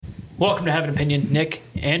Welcome to Have an Opinion. Nick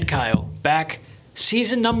and Kyle back.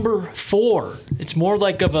 Season number 4. It's more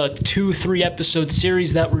like of a 2-3 episode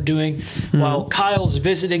series that we're doing while Kyle's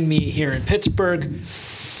visiting me here in Pittsburgh.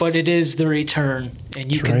 But it is the return,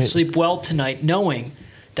 and you can sleep well tonight knowing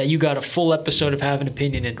that you got a full episode of Have an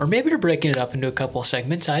Opinion in. Or maybe you're breaking it up into a couple of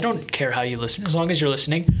segments. I don't care how you listen, as long as you're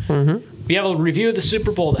listening. We have a review of the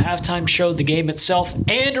Super Bowl, the halftime show, the game itself,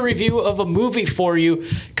 and a review of a movie for you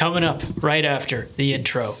coming up right after the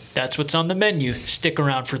intro. That's what's on the menu. Stick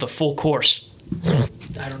around for the full course.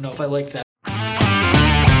 I don't know if I like that.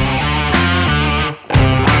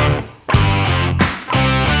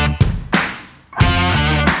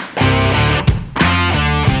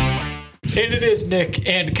 And it is Nick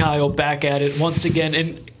and Kyle back at it once again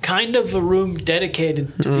in kind of a room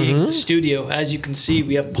dedicated to being the studio. As you can see,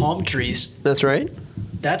 we have palm trees. That's right.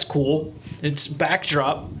 That's cool. It's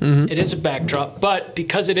backdrop. It is a backdrop. But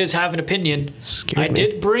because it is Have an Opinion, I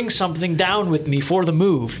did bring something down with me for the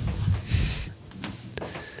move.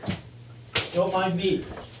 Don't mind me.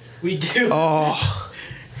 We do.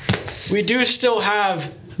 We do still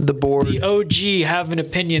have the board. The OG Have an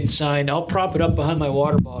Opinion sign. I'll prop it up behind my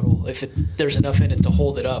water bottle if there's enough in it to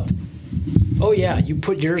hold it up. Oh, yeah. You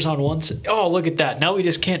put yours on one side. Oh, look at that. Now we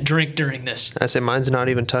just can't drink during this. I say mine's not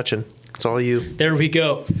even touching. It's all you. There we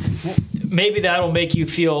go. Maybe that'll make you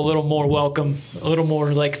feel a little more welcome, a little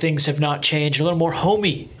more like things have not changed, a little more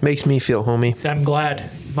homey. Makes me feel homey. I'm glad.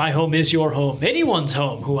 My home is your home. Anyone's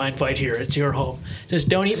home who I invite here, it's your home. Just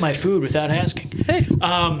don't eat my food without asking. Hey,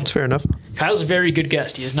 that's fair enough. Kyle's a very good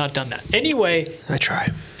guest. He has not done that. Anyway, I try.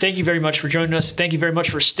 Thank you very much for joining us. Thank you very much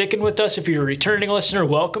for sticking with us. If you're a returning listener,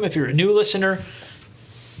 welcome. If you're a new listener,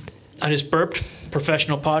 I just burped.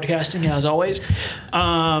 Professional podcasting, as always.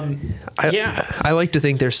 I like to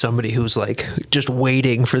think there's somebody who's like just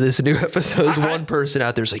waiting for this new episode. One person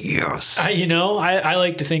out there's like, yes. I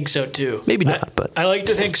like to think so too. Maybe not, but I like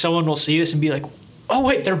to think someone will see this and be like, oh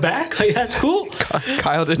wait, they're back? Like, that's cool.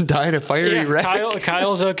 Kyle didn't die in a fiery wreck.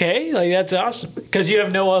 Kyle's okay. Like, that's awesome because you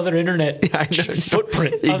have no other internet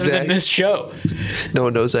footprint other than this show. No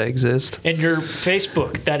one knows I exist. And your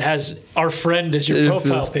Facebook that has our friend as your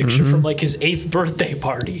profile picture from like his 8th birthday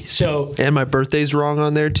party. So and my birthday's wrong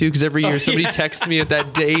on there too because every year somebody texts me at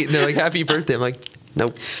that date and they're like, "Happy birthday!" I'm like,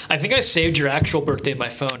 nope. I think I saved your actual birthday in my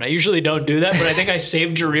phone. I usually don't do that, but I think I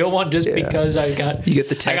saved your real one just because you get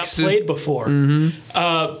the text. I got played before.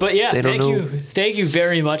 But yeah, thank you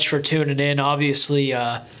very much for tuning in. Obviously,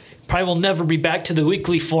 probably will never be back to the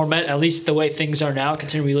weekly format, at least the way things are now,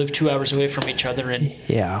 considering we live 2 hours away from each other. And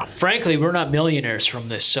frankly, we're not millionaires from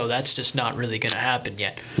this, so that's just not really going to happen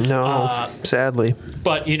yet. No, sadly.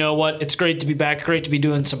 But you know what? It's great to be back. Great to be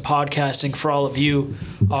doing some podcasting for all of you,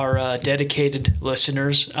 our dedicated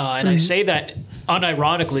listeners. And I say that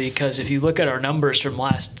unironically because if you look at our numbers from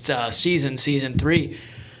last season 3,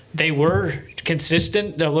 they were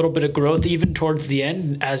consistent, a little bit of growth even towards the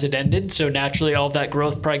end as it ended. So naturally, all of that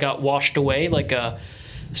growth probably got washed away like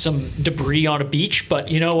some debris on a beach.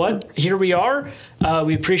 But you know what? Here we are.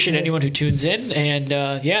 We appreciate anyone who tunes in.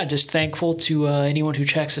 And just thankful to anyone who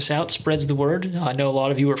checks us out, spreads the word. I know a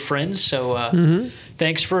lot of you are friends. So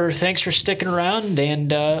thanks for sticking around.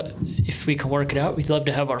 And if we can work it out, we'd love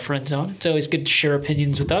to have our friends on. It's always good to share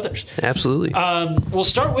opinions with others. Absolutely. We'll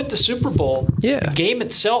start with the Super Bowl. Yeah. The game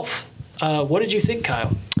itself. What did you think,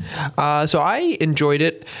 Kyle? So I enjoyed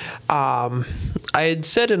it. I had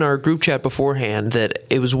said in our group chat beforehand that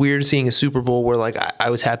it was weird seeing a Super Bowl where like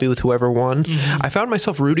I was happy with whoever won. I found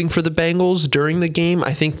myself rooting for the Bengals during the game.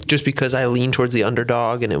 I think just because I leaned towards the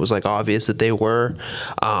underdog and it was like obvious that they were.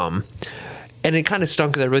 And it kind of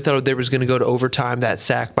stunk because I really thought they was going to go to overtime. That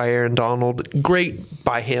sack by Aaron Donald, great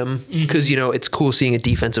by him because it's cool seeing a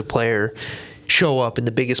defensive player show up in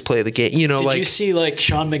the biggest play of the game. Did you see like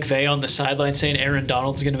Sean McVay on the sideline saying Aaron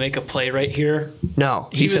Donald's going to make a play right here? No,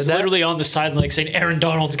 he was literally on the sideline saying Aaron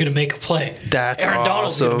Donald's going to make a play. That's Aaron awesome.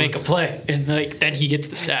 Donald's going to make a play, and like then he gets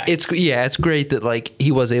the sack. It's great that like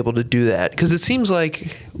he was able to do that because it seems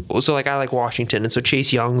like I like Washington, and so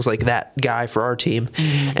Chase Young's like that guy for our team,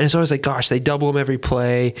 and it's always like, gosh, they double him every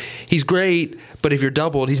play. He's great, but if you're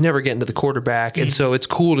doubled, he's never getting to the quarterback, and so it's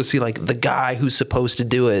cool to see like the guy who's supposed to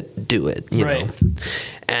do it. You know?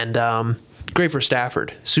 And great for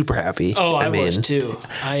Stafford. Super happy. Oh, I was too.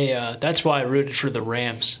 That's why I rooted for the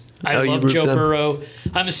Rams. I love Joe Burrow.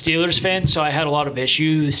 I'm a Steelers fan, so I had a lot of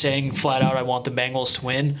issues saying flat out I want the Bengals to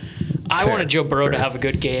win. I Fair, wanted Joe Burrow fair. to have a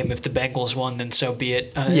good game. If the Bengals won, then so be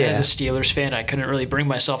it. Yeah. As a Steelers fan, I couldn't really bring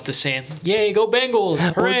myself to saying, "Yay, go Bengals!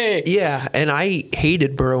 Hooray!" Yeah, and I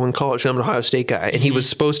hated Burrow in college. I'm an Ohio State guy, and he was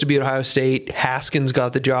supposed to be at Ohio State. Haskins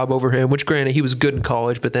got the job over him, which granted he was good in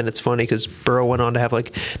college, but then it's funny because Burrow went on to have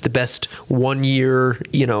like the best 1 year,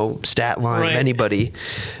 stat line Right. of anybody.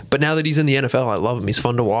 But now that he's in the NFL, I love him. He's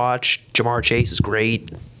fun to watch. Jamar Chase is great.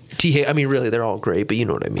 Really, they're all great, but you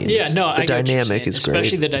know what I mean. Yeah, It's- no, the I get what you're dynamic saying, is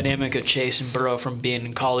especially great. the dynamic of Chase and Burrow from being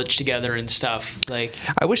in college together and stuff. Like,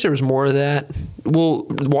 I wish there was more of that. Well,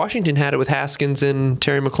 Washington had it with Haskins and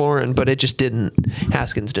Terry McLaurin, but it just didn't.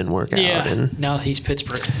 Haskins didn't work out. yeah, And now he's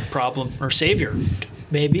Pittsburgh's problem or savior.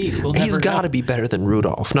 Maybe we'll he's never got know. to be better than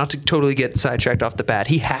Rudolph. Not to totally get sidetracked off the bat.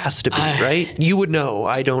 He has to be, right? You would know.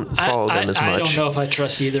 I don't follow them as much. I don't know if I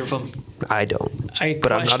trust either of them. I don't. I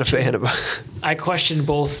But I'm not a fan of I question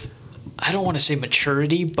both. I don't want to say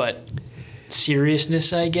maturity, but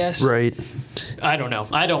seriousness, I guess. Right. I don't know.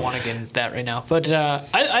 I don't want to get into that right now. But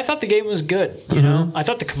I thought the game was good. Mm-hmm. You know, I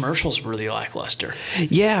thought the commercials were really lackluster.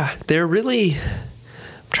 Yeah, they're really.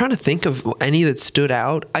 I'm trying to think of any that stood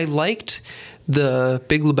out. I liked the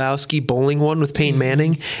Big Lebowski bowling one with Peyton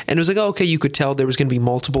Manning, and it was like, oh, okay, you could tell there was going to be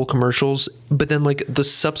multiple commercials, but then like the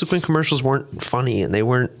subsequent commercials weren't funny, and they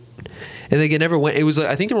weren't, and they never went. It was like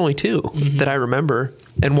I think there were only two that I remember,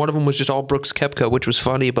 and one of them was just all Brooks Koepka, which was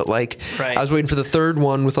funny, but like Right. I was waiting for the third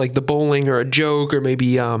one with like the bowling or a joke, or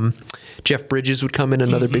maybe Jeff Bridges would come in,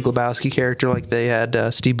 another Big Lebowski character, like they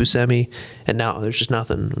had Steve Buscemi, and now there's just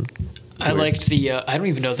nothing. I liked the. I don't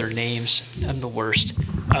even know their names. I'm the worst.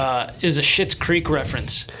 It was a Schitt's Creek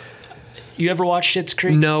reference. You ever watch Schitt's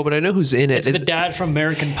Creek? No, but I know who's in it. It's the dad from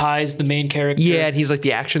American Pie is the main character. Yeah, and he's like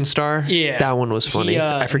the action star. Yeah. That one was funny.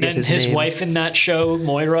 I forget and then his name. wife in that show,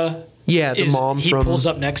 Moira. Yeah, the mom he from. pulls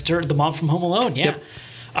up next to her, the mom from Home Alone. Yeah. Yep.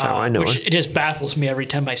 That's how I know which her. it just baffles me every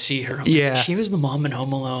time I see her. I'm Yeah. like, she was the mom in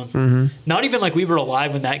Home Alone. Not even like we were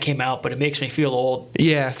alive when that came out, but it makes me feel old.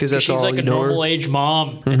 Yeah, because that's She's all like you a know normal her. age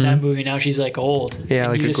mom in that movie. Now she's like old. Yeah,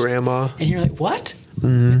 And like you a grandma. And you're like, what?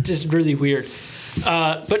 It's just really weird.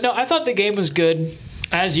 But no, I thought the game was good.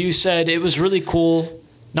 As you said, it was really cool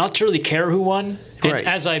not to really care who won. And Right.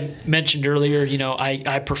 as I mentioned earlier,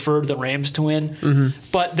 I preferred the Rams to win. Mm-hmm.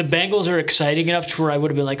 But the Bengals are exciting enough to where I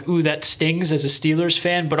would have been like, ooh, that stings as a Steelers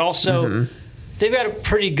fan. But also, Mm-hmm. they've got a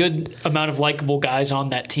pretty good amount of likable guys on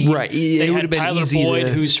that team. Right. It They would had have been Tyler easy Boyd,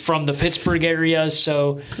 to- who's from the Pittsburgh area.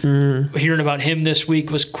 So hearing about him this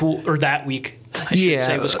week was cool, or that week, I should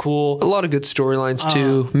say, was cool. A lot of good storylines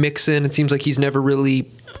too. Mixon, it seems like he's never really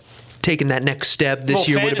taken that next step. This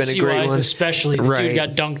year would have been a great fantasy-wise one. especially. The Right. dude got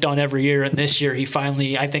dunked on every year, and this year he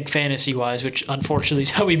finally, I think fantasy-wise, which unfortunately is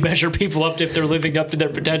how we measure people up to if they're living up to their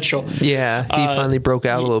potential. Yeah, he finally broke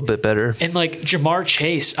out a little bit better. And like Jamar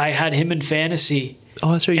Chase, I had him in fantasy,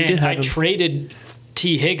 Oh, that's right, you and did have I him. traded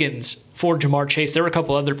T. Higgins for Jamar Chase. There were a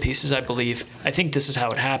couple other pieces, I believe. I think this is how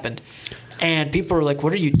it happened. And people were like,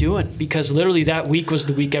 what are you doing? Because literally that week was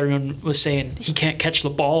the week everyone was saying he can't catch the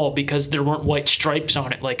ball because there weren't white stripes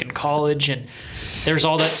on it like in college. And there's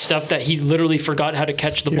all that stuff that he literally forgot how to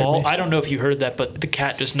catch the ball. me. I don't know if you heard that, but the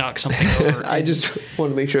cat just knocked something over. I just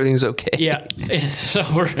want to make sure everything's okay. Yeah, and so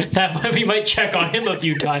we might check on him a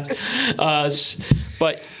few times.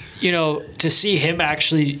 But to see him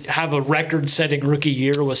actually have a record-setting rookie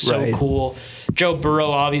year was so Right. cool. Joe Burrow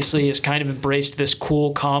obviously has kind of embraced this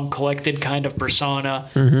cool, calm, collected kind of persona,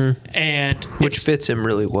 and Which it's- fits him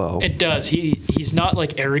really well. it does. He's not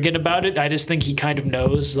like arrogant about it. I just think he kind of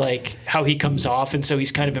knows like how he comes off, and so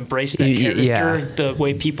he's kind of embraced that character, Yeah. the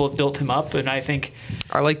way people have built him up. And I think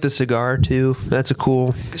I like the cigar too. That's a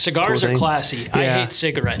cool. cigars cool are thing. classy. I Yeah. hate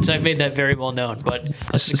cigarettes. I've made that very well known. But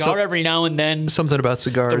a cigar every now and then, Something about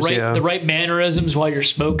cigars. the right mannerisms while you're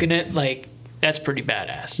smoking it, like that's pretty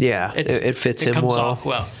badass. Yeah, it fits him comes well. off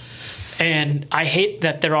well. And I hate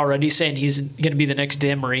that they're already saying he's going to be the next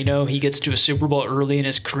Dan Marino. He gets to a Super Bowl early in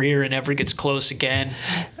his career and never gets close again.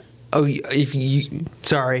 Oh,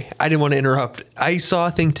 sorry, I didn't want to interrupt. I saw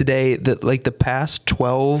a thing today that like the past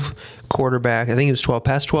 12 quarterback, I think it was 12,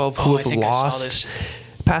 past 12 who Oh, I have think I saw lost, this.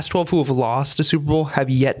 past 12 who have lost a Super Bowl have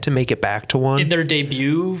yet to make it back to one. In their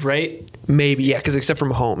debut, right? Maybe, yeah, because except for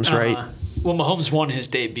Mahomes, right? Well, Mahomes won his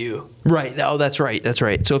debut. Right. Oh, that's right. That's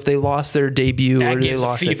right. So if they lost their debut That or they game's a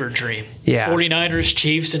lost fever it, dream. Yeah. 49ers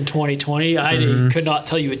Chiefs in 2020. I could not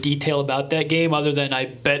tell you a detail about that game other than I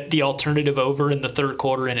bet the alternative over in the third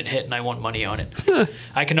quarter and it hit and I won money on it.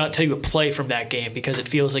 I cannot tell you a play from that game because it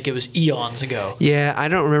feels like it was eons ago. yeah, I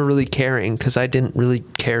don't remember really caring because I didn't really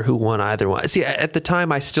care who won either one. See, at the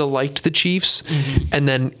time I still liked the Chiefs, and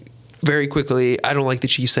then very quickly, I don't like the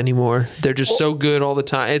Chiefs anymore. They're just so good all the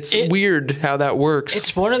time. It's weird how that works.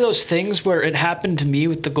 It's one of those things where it happened to me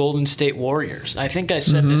with the Golden State Warriors. I think I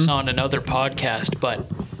said this on another podcast, but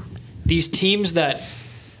these teams that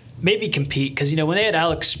maybe compete, because, when they had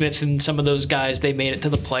Alex Smith and some of those guys, they made it to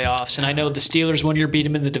the playoffs. And I know the Steelers one year beat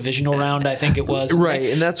them in the divisional round, I think it was.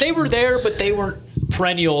 Right, and they were there, but they weren't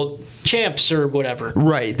perennial champs or whatever.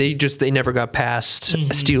 Right, they never got past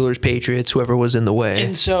Steelers, Patriots, whoever was in the way.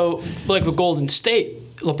 And so, like with Golden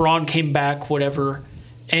State, LeBron came back, whatever,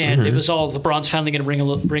 and it was all LeBron's finally going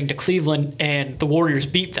to bring to Cleveland, and the Warriors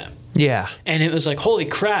beat them. Yeah. And it was like, holy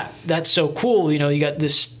crap, that's so cool. You got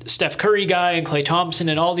this Steph Curry guy and Klay Thompson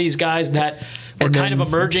and all these guys that were kind of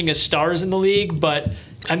emerging as stars in the league. But,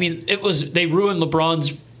 I mean, they ruined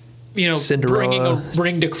LeBron's, bringing a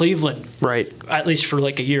ring to Cleveland. Right. At least for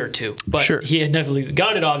like a year or two. But he had never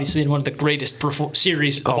got it, obviously, in one of the greatest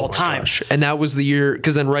series of all time. Gosh. And that was the year,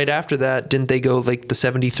 because then right after that, didn't they go like the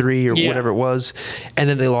 73 or whatever it was? And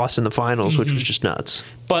then they lost in the finals, which was just nuts.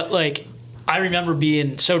 But, like, I remember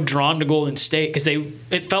being so drawn to Golden State because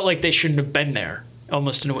it felt like they shouldn't have been there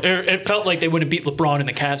almost. It felt like they wouldn't beat LeBron and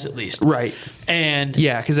the Cavs at least. Right. And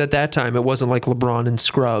yeah, because at that time it wasn't like LeBron and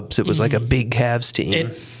scrubs. It was like a big Cavs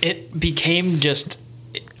team. It became just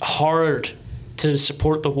hard to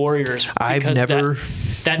support the Warriors.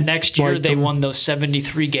 That next year they won those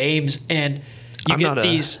 73 games, and you get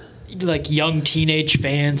these like young teenage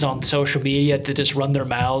fans on social media that just run their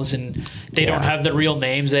mouths, and they don't have their real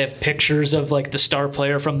names. They have pictures of like the star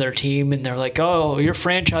player from their team, and they're like, "Oh, your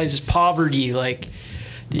franchise is poverty. Like,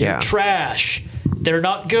 you're trash. They're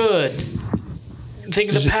not good.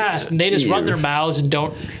 Think of the past." And they just run their mouths and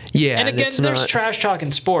don't. Yeah. And again, there's trash talk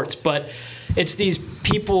in sports, but it's these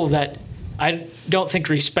people that I don't think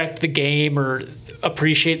respect the game or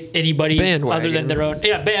appreciate anybody other than their own.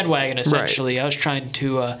 Yeah, bandwagon essentially. Right. I was trying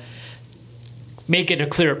to make it a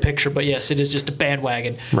clearer picture, but yes, it is just a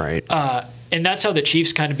bandwagon. Right. And that's how the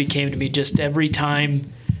Chiefs kind of became to me. Just every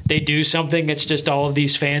time they do something, it's just all of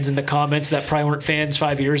these fans in the comments that probably weren't fans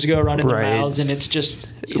 5 years ago running their mouths, and it's just,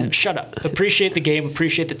 shut up. Appreciate the game,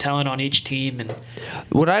 appreciate the talent on each team. And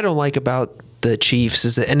what I don't like about the Chiefs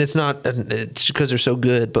is that, and it's because they're so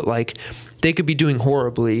good, but like they could be doing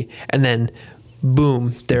horribly, and then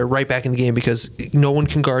boom, they're right back in the game because no one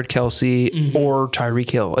can guard Kelsey or Tyreek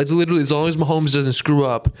Hill. It's literally, as long as Mahomes doesn't screw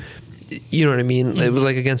up, you know what I mean? It was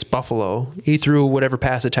like against Buffalo. He threw whatever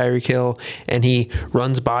pass at Tyreek Hill, and he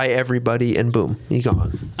runs by everybody, and boom, he's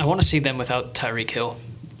gone. I want to see them without Tyreek Hill.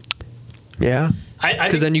 Yeah?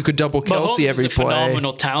 Because then you could double Kelsey every play. Mahomes is a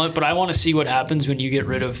phenomenal talent, but I want to see what happens when you get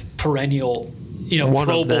rid of perennial,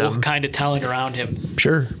 Pro Bowl kind of talent around him.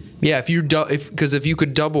 Sure. Yeah, if you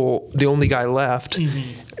could double, the only guy left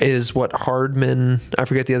is Hardman. I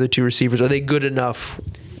forget the other two receivers. Are they good enough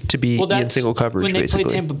to be in single coverage? When they basically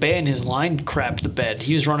played Tampa Bay and his line crapped the bed,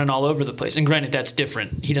 he was running all over the place. And granted, that's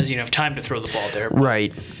different. He doesn't even have time to throw the ball there. But,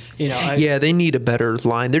 right. They need a better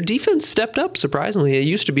line. Their defense stepped up surprisingly. It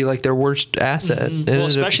used to be like their worst asset. Well,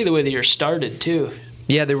 especially the way the year started too.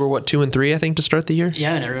 Yeah, they were 2-3, I think, to start the year.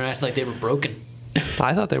 Yeah, and everyone acted like they were broken.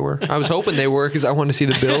 I thought they were. I was hoping they were because I wanted to see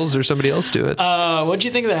the Bills or somebody else do it. What did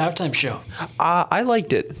you think of the halftime show? I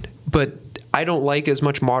liked it, but I don't like as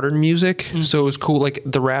much modern music. So it was cool. Like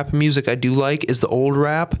the rap music I do like is the old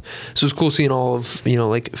rap. So it's cool seeing all of,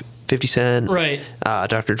 like 50 Cent, right?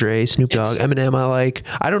 Dr. Dre, Snoop Dogg, Eminem. I like.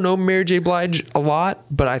 I don't know Mary J. Blige a lot,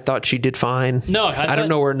 but I thought she did fine. No, I don't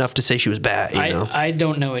know her enough to say she was bad. I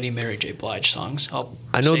don't know any Mary J. Blige songs.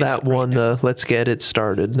 I know that one, the "Let's Get It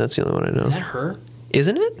Started." That's the only one I know. Is that her?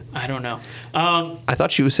 Isn't it? I don't know. I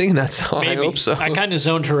thought she was singing that song. Maybe. I hope so. I kind of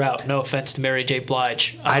zoned her out. No offense to Mary J.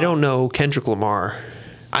 Blige. I don't know Kendrick Lamar.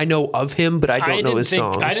 I know of him, but I don't know his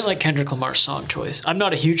songs. I didn't like Kendrick Lamar's song choice. I'm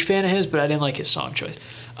not a huge fan of his, but I didn't like his song choice.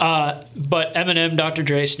 But Eminem, Dr.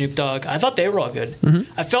 Dre, Snoop Dogg, I thought they were all good.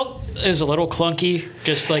 I felt it was a little clunky,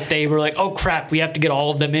 just like they were like, oh crap, we have to get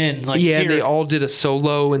all of them in. Like, they all did a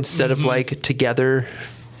solo instead of like together.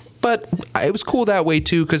 But it was cool that way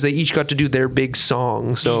too because they each got to do their big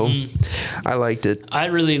song, so I liked it. I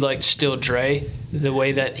really liked Still Dre, the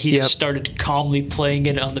way that he just started calmly playing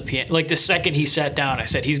it on the piano. Like the second he sat down, I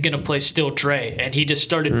said he's gonna play Still Dre, and he just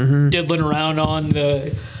started diddling around on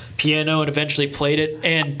the piano and eventually played it.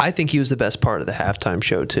 And I think he was the best part of the halftime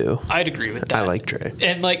show too. I'd agree with that. I like Dre.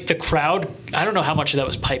 And like the crowd, I don't know how much of that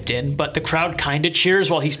was piped in, but the crowd kind of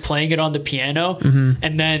cheers while he's playing it on the piano.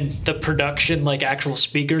 And then the production, like actual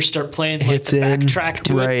speakers start playing like the backtrack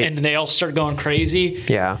to it, and they all start going crazy.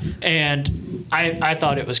 Yeah. And I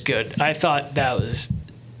thought it was good. I thought that was,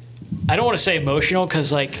 I don't want to say emotional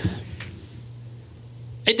because like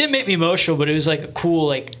it didn't make me emotional, but it was like a cool,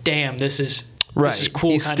 like, damn, this is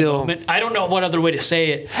cool kind of moment. I don't know what other way to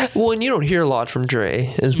say it. Well, and you don't hear a lot from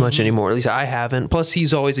Dre as much anymore. At least I haven't. Plus,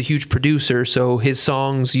 he's always a huge producer, so his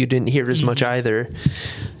songs you didn't hear as much either.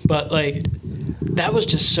 But like, that was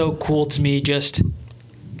just so cool to me. Just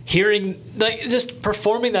hearing, like, just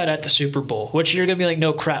performing that at the Super Bowl, which you're gonna be like,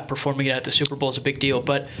 no crap, performing it at the Super Bowl is a big deal.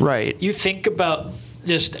 But you think about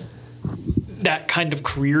just that kind of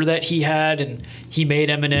career that he had, and he made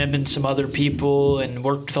Eminem and some other people and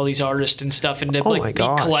worked with all these artists and stuff, and to be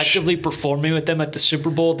collectively performing with them at the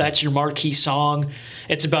Super Bowl. That's your marquee song.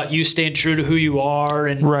 It's about you staying true to who you are,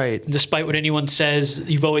 and despite what anyone says,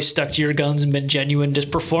 you've always stuck to your guns and been genuine.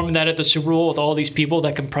 Just performing that at the Super Bowl with all these people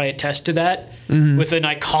that can probably attest to that, with an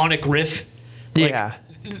iconic riff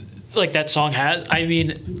like that song has. I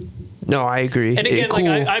mean, no, I agree. And again, cool.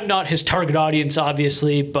 Like, I'm not his target audience,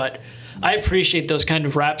 obviously, but I appreciate those kind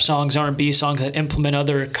of rap songs, R&B songs that implement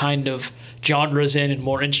other kind of genres in and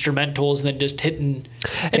more instrumentals than just hitting.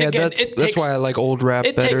 And again, that's why I like old rap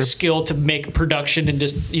better. It takes skill to make production and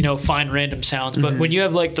just, find random sounds. But when you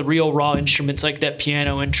have like the real raw instruments, like that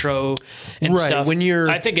piano intro and stuff,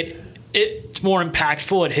 I think it's more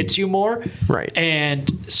impactful. It hits you more. Right.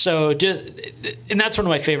 And so and that's one of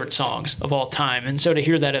my favorite songs of all time. And so to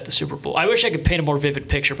hear that at the Super Bowl, I wish I could paint a more vivid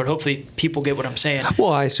picture, but hopefully people get what I'm saying.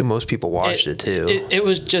 Well, I assume most people watched it too. It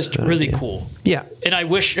was just really cool. Yeah. And I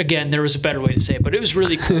wish, again, there was a better way to say it, but it was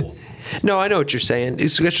really cool. No, I know what you're saying,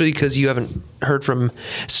 especially because you haven't heard from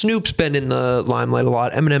Snoop's been in the limelight a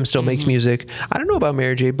lot. Eminem still makes music. I don't know about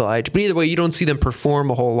Mary J. Blige, but either way, you don't see them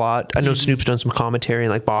perform a whole lot. I know Snoop's done some commentary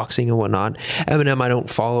and like boxing and whatnot. Eminem, I don't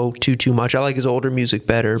follow too much. I like his older music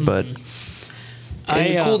better, but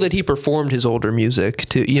and cool that he performed his older music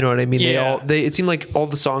too. You know what I mean? Yeah. It seemed like all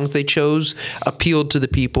the songs they chose appealed to the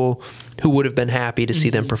people who would have been happy to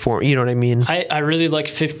see them perform. You know what I mean? I really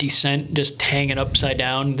liked 50 Cent just hanging upside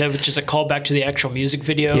down. That was just a callback to the actual music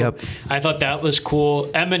video. Yep. I thought that was cool.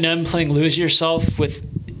 Eminem playing Lose Yourself with,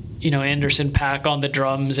 Anderson .Paak on the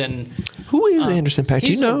drums. And who is Anderson .Paak?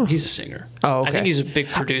 Do you know? He's a singer. Oh, okay. I think he's a big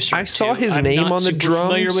producer. I saw his name on the drums. I'm not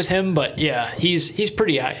familiar with him, but yeah, he's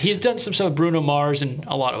pretty. He's done some stuff with Bruno Mars and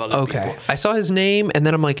a lot of other people. I saw his name, and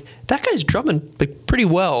then I'm like, that guy's drumming like pretty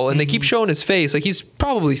well, and they keep showing his face. Like, he's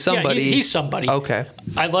probably somebody. Yeah, he's somebody. Okay.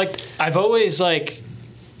 I've always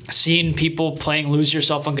seen people playing Lose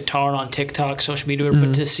Yourself on guitar on TikTok, social media,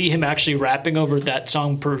 but to see him actually rapping over that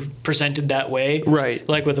song presented that way, right?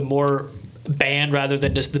 Like with a more band rather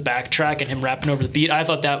than just the backtrack and him rapping over the beat. I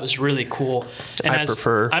thought that was really cool. And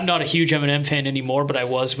I'm not a huge Eminem fan anymore, but I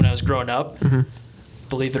was when I was growing up,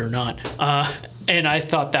 believe it or not. And I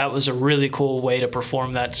thought that was a really cool way to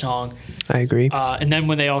perform that song. I agree. And then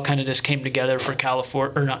when they all kind of just came together for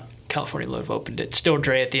California Love opened it. Still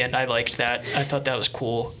Dre at the end. I liked that. I thought that was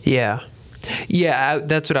cool. Yeah. Yeah,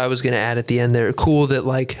 that's what I was going to add at the end there. Cool that,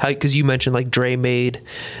 because you mentioned, Dre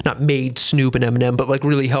not made Snoop and Eminem, but,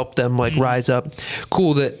 really helped them, rise up.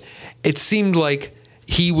 Cool that it seemed like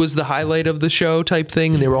he was the highlight of the show type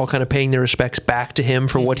thing, and they were all kind of paying their respects back to him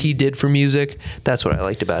for what he did for music. That's what I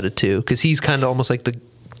liked about it, too, because he's kind of almost like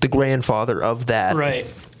the grandfather of that. Right.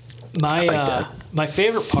 My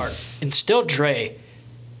favorite part, and still Dre,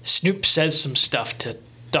 Snoop says some stuff to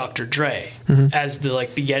Dr. Dre as the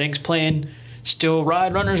beginnings playing, still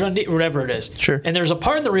ride runners run deep, whatever it is. Sure. And there's a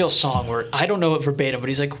part in the real song where I don't know it verbatim, but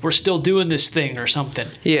he's like, we're still doing this thing or something.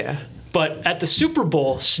 Yeah. But at the Super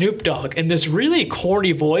Bowl, Snoop Dogg, in this really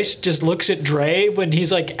corny voice, just looks at Dre when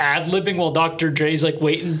he's ad-libbing while Dr. Dre's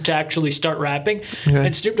waiting to actually start rapping. Okay.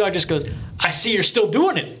 And Snoop Dogg just goes, I see you're still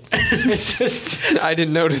doing it. It's just, I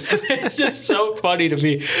didn't notice. It's just so funny to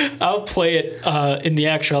me. I'll play it in the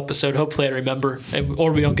actual episode. Hopefully I remember,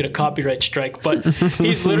 or we don't get a copyright strike. But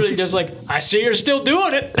he's literally just like, I see you're still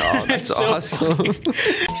doing it. Oh, that's awesome. You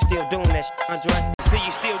still doing that, Andre? I see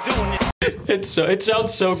you still doing it. It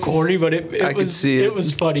sounds so corny, but it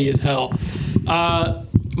was funny as hell.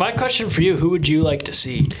 My question for you: who would you like to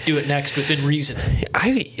see do it next within reason?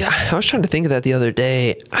 I was trying to think of that the other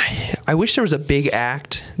day. I wish there was a big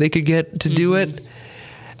act they could get to do it.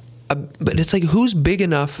 But it's who's big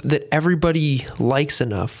enough that everybody likes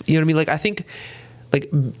enough? You know what I mean? I think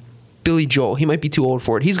Billy Joel. He might be too old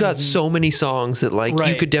for it. He's got so many songs that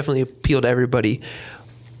you could definitely appeal to everybody.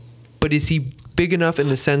 But is he big enough in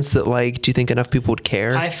the sense that do you think enough people would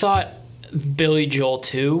care? I thought Billy Joel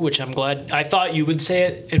too, which I'm glad. I thought you would say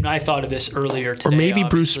it, and I thought of this earlier today. Or maybe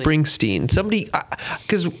Bruce obviously. Springsteen. Somebody,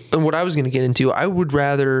 because what I was going to get into, I would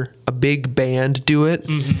rather a big band do it,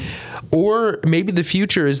 or maybe the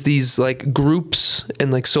future is these like groups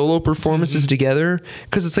and like solo performances together.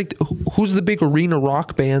 Because it's like, who's the big arena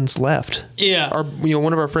rock bands left? Yeah.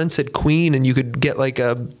 One of our friends said Queen, and you could get like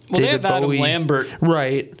a They David have Adam Bowie. Lambert.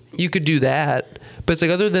 Right. You could do that, but it's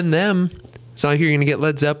like other than them. It's not like you're going to get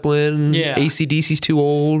Led Zeppelin. Yeah. AC/DC's too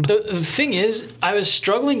old. The thing is, I was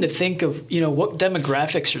struggling to think of, what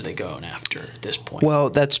demographics are they going after at this point? Well,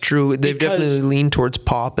 that's true. They've Because- definitely leaned towards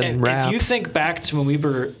pop and rap. If you think back to when we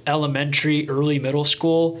were elementary, early middle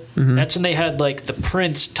school, Mm-hmm. that's when they had like the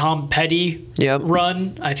Prince, Tom Petty Yep.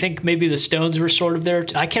 run. I think maybe the Stones were sort of there.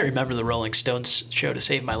 I can't remember the Rolling Stones show to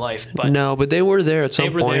save my life, but No, but they were there at some they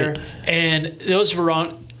were point. there, and those were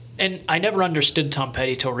on. And I never understood Tom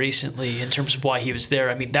Petty till recently in terms of why he was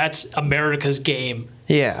there. I mean, that's America's game,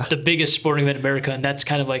 Yeah. the biggest sporting event in America, and that's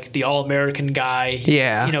kind of like the all-American guy.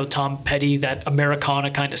 Yeah. Tom Petty, that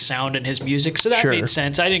Americana kind of sound in his music. So that Sure. made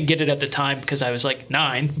sense. I didn't get it at the time because I was like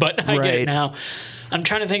 9, but I get Right. it now. I'm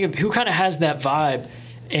trying to think of who kind of has that vibe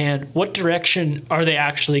and what direction are they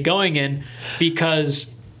actually going in, because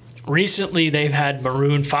recently they've had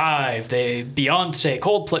Maroon 5, Beyonce,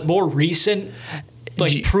 Coldplay, more recent,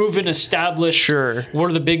 like proven, established. Sure. What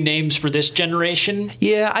are the big names for this generation?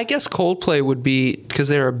 Yeah, I guess Coldplay would be, because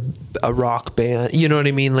they're a rock band. You know what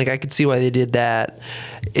I mean? Like, I could see why they did that.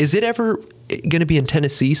 Is it ever going to be in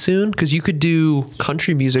Tennessee soon? Because you could do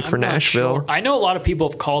country music for I'm not Nashville. sure. I know a lot of people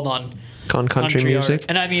have called on Country music. art,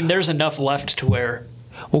 and I mean, there's enough left to where.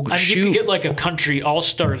 Well, I mean, you could get like a country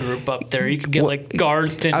all-star group up there. You could get like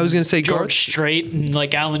Garth and I was gonna say George Garth- Strait and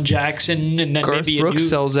like Alan Jackson, and then Garth maybe Brooks a new.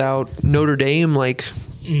 sells out Notre Dame like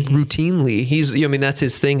routinely. That's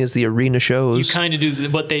his thing, is the arena You shows. kind of do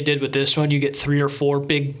what they did with this one. You get 3 or 4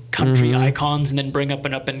 big country Mm-hmm. icons, and then bring up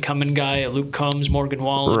an up-and-coming guy, a Luke Combs, Morgan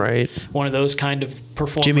Wallen, Right. One of those kind of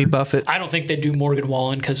performers. Jimmy Buffett. I don't think they do Morgan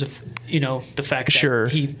Wallen because of the fact that Sure.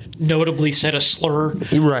 he notably said a slur.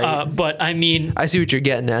 Right. But I mean, I see what you're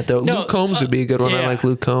getting at, though. No, Luke Combs would be a good one. I yeah. like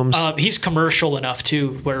Luke Combs. He's commercial enough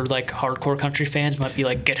too, where like hardcore country fans might be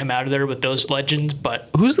like, get him out of there with those legends. But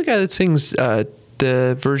Who's the guy that sings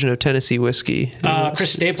the version of Tennessee Whiskey?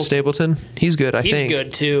 Chris Stapleton. Stapleton? He's good, I he's think.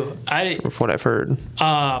 good too. From what I've heard.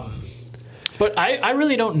 But I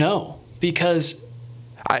really don't know, because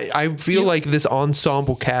I feel like this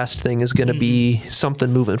ensemble cast thing is going to be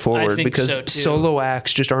something moving forward, think because so, too. solo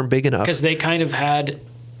acts just aren't big enough. they kind of had.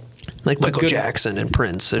 Like Michael good- Jackson and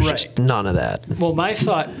Prince. There's Right. just none of that. Well, my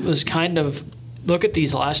thought was kind of, look at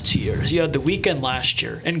these last 2 years. You had The Weeknd last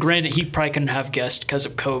year, and granted, he probably couldn't have guests because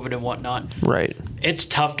of COVID and whatnot. Right. It's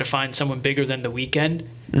tough to find someone bigger than The Weeknd.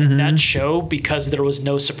 Mm-hmm. That show, because there was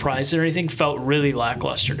no surprise or anything, felt really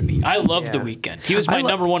lackluster to me. I love The Yeah. Weeknd. He was my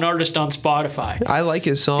number one artist on Spotify. I like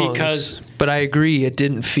his songs, Because- but I agree, it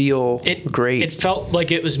didn't feel great. It felt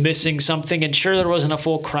like it was missing something, and sure, there wasn't a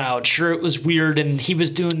full crowd. Sure, it was weird, and he was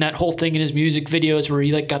doing that whole thing in his music videos where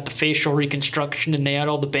he like got the facial reconstruction, and they had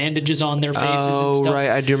all the bandages on their faces and Oh, stuff. right.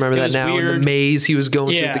 I do remember It that was now. In weird. the maze, he was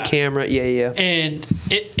going Yeah. through the camera. Yeah. And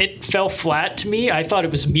it fell flat to me. I thought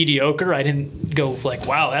it was mediocre. I didn't go like,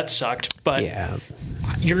 wow, that sucked. But Yeah.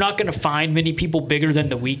 you're not going to find many people bigger than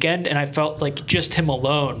The Weeknd, and I felt like just him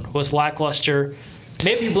alone was lackluster.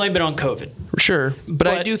 Maybe you blame it on COVID. Sure. But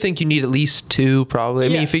I But- do think you need at least 2, probably. I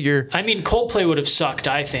mean, Yeah. you figure. I mean, Coldplay would have sucked,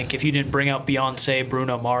 I think, if you didn't bring out Beyonce,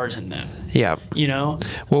 Bruno Mars, and them. Yeah. You know?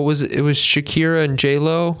 What was it? It was Shakira and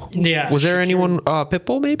J-Lo? Yeah, Was there Shakira. anyone?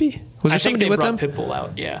 Pitbull, maybe? Was there I think somebody they with brought them? Pitbull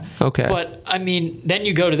out, yeah. Okay. But, I mean, then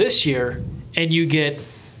you go to this year, and you get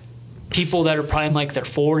people that are probably in like their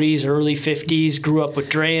 40s, early 50s, grew up with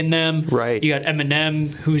Dre and them. Right. You got Eminem,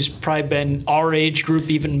 who's probably been our age group,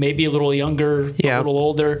 even maybe a little younger, Yeah. a little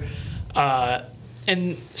older.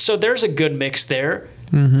 And so there's a good mix there.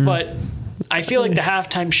 Mm-hmm. But I feel like the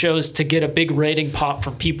halftime shows to get a big rating pop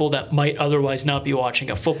from people that might otherwise not be watching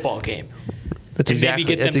a football game. That's and maybe exactly,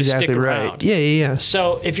 get them that's to exactly stick right. around. Yeah.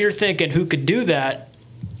 So if you're thinking who could do that,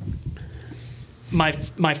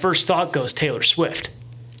 my first thought goes Taylor Swift.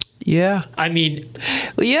 Yeah. I mean,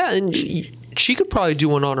 Yeah, and she could probably do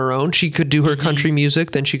one on her own. She could do her country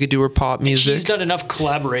music, then she could do her pop music. she's done enough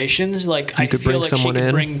collaborations. Like I could feel bring like she someone could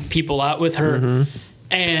in. bring people out with her.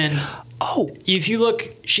 And if you look,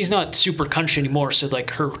 she's not super country anymore. So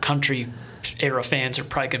like her country era fans are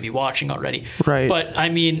probably going to be watching already. Right. But I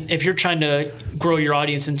mean, if you're trying to grow your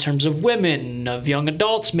audience in terms of women, of young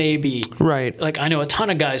adults, maybe. Right. Like I know a ton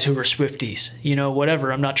of guys who are Swifties.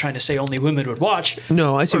 Whatever. I'm not trying to say only women would watch.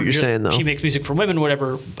 No, I see what you're just saying though. She makes music for women,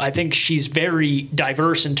 whatever. I think she's very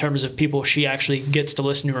diverse in terms of people she actually gets to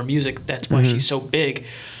listen to her music. That's why she's so big.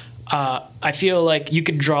 I feel like you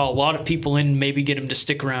could draw a lot of people in, maybe get them to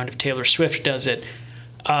stick around if Taylor Swift does it.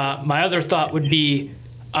 My other thought would be,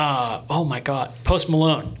 oh my God, Post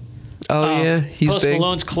Malone. Oh yeah, he's Post big.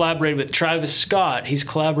 Malone's collaborated with Travis Scott. He's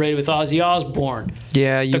collaborated with Ozzy Osbourne.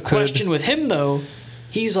 Yeah, you The could. question with him though,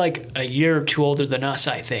 he's like a year or two older than us,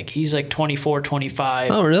 I think. He's like 24,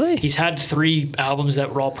 25. Oh, really? He's had 3 albums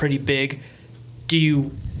that were all pretty big. Do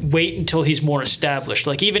you wait until he's more established?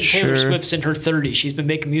 Like even Taylor Sure. Swift's in her 30s. She's been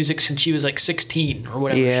making music since she was like 16 or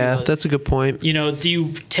whatever Yeah, she was. that's a good point. Do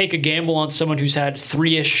you take a gamble on someone who's had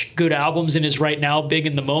 3-ish good albums and is right now big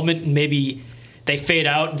in the moment, and maybe they fade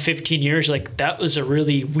out in 15 years? Like that was a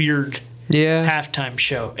really weird Yeah. halftime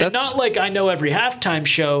show. And That's- not like I know every halftime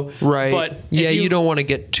show, Right. but yeah, if you don't want to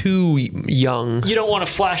get too young. you don't want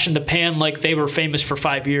to flash in the pan like they were famous for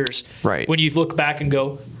 5 years. Right. When you look back and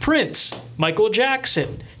go, Prince, Michael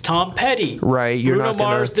Jackson, Tom Petty, Right, you're Bruno not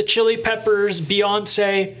gonna- Mars, the Chili Peppers,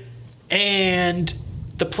 Beyonce, and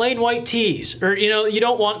the Plain White Tees. Or you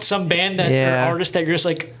don't want some band that Yeah. or artist that you're just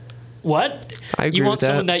like, what? I agree You want with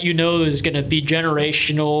someone that. that you know is going to be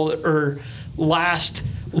generational or last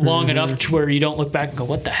long Mm-hmm. enough to where you don't look back and go,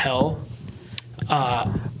 what the hell?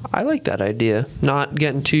 I like that idea. Not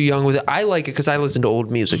getting too young with it. I like it because I listen to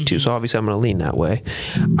old music too, so obviously I'm going to lean that way.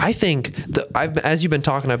 I think as you've been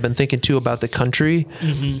talking, I've been thinking too about the country.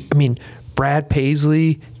 I mean, Brad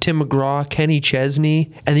Paisley, Tim McGraw, Kenny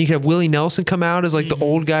Chesney, and then you could have Willie Nelson come out as like the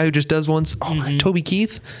old guy who just does ones. Oh, Toby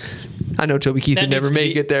Keith. I know Toby Keith That would never needs to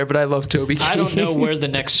make be- it there, but I love Toby Keith. I don't know where the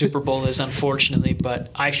next Super Bowl is, unfortunately,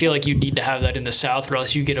 but I feel like you need to have that in the South, or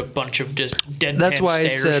else you get a bunch of just That's deadpan why I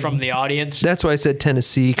stares said- from the audience. That's why I said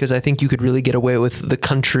Tennessee, because I think you could really get away with the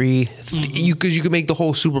country. You could make the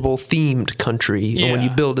whole Super Bowl themed country when you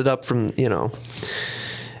Yeah. build it up from.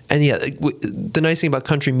 And yeah, the nice thing about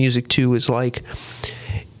country music too is like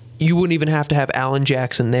you wouldn't even have to have Alan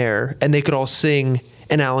Jackson there, and they could all sing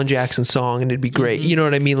an Alan Jackson song, and it'd be great. You know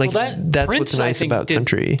what I mean? Like Well, that's Prince, what's I nice think, about did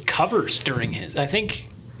country. covers during his. I think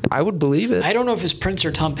I would believe it. I don't know if it's Prince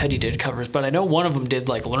or Tom Petty did covers, but I know one of them did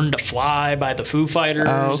like "Learn to Fly" by the Foo Fighters.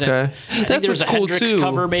 Oh, okay. And I think That's there was what's a cool, Hendrix too.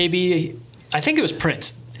 cover, maybe. I think it was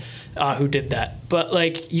Prince who did that. But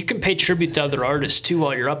like, you can pay tribute to other artists too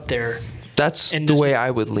while you're up there. That's And the just way I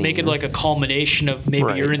would lean. Make it like a culmination of maybe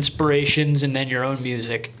Right. your inspirations and then your own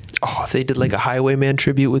music. oh, if they did like a Highwayman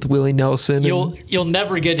tribute with Willie Nelson. You'll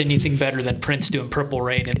never get anything better than Prince doing "Purple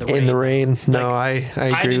Rain" in the rain. in the rain. No, Like, I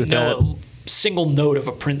agree didn't with that. know a single note of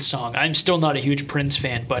a Prince song. I'm still not a huge Prince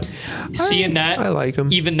fan, but seeing that, I like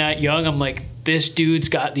him. even that young, I'm like, this dude's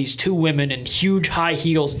got these 2 women in huge high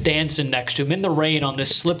heels dancing next to him in the rain on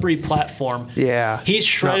this slippery platform. Yeah, He's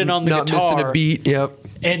shredded Not- on the not guitar. missing a beat. Yep.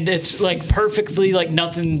 And it's like perfectly like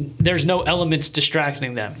nothing. There's no elements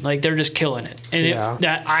distracting them. Like they're just killing it. And Yeah.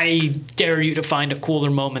 that I dare you to find a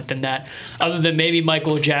cooler moment than that, other than maybe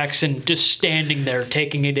Michael Jackson just standing there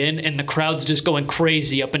taking it in, and the crowd's just going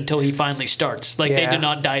crazy up until he finally starts. Like they Yeah. did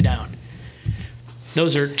not die down.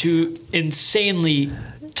 Those are 2 insanely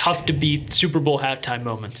tough to beat Super Bowl halftime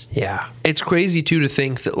moments. Yeah, it's crazy too to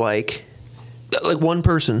think that like one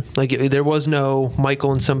person, like there was no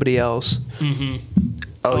Michael and somebody else. Mm-hmm.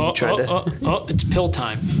 Oh, you tried to. It's pill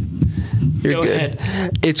time. You're go good.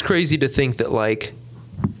 ahead. It's crazy to think that like.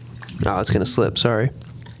 Oh, it's gonna slip. Sorry.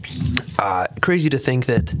 Crazy to think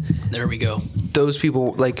that There we go. those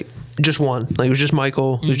people like just one, like it was just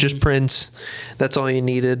Michael, it was just Mm-hmm. Prince. That's all you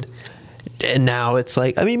needed. And now it's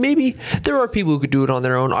like, I mean, maybe there are people who could do it on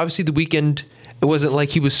their own. Obviously, The Weeknd, it wasn't like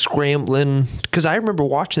he was scrambling. Because I remember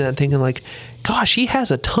watching that and thinking like, gosh, he has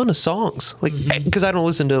a ton of songs. Like, because I don't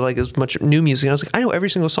listen to like as much new music. And I was like, I know every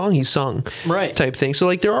single song he's sung. Right. Type thing. So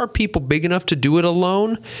like, there are people big enough to do it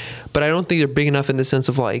alone, but I don't think they're big enough in the sense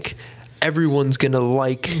of like, everyone's gonna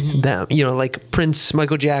like them. Like Prince,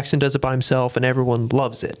 Michael Jackson does it by himself, and everyone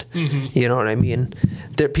loves it. You know what I mean?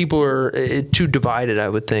 That people are too divided, I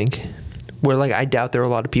would think. Where like I doubt there are a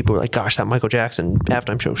lot of people who are like, gosh, that Michael Jackson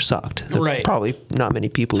halftime show sucked. There are Right. Probably not many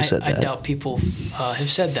people who said I that. doubt people have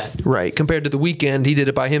said that. Right. Compared to The Weeknd, he did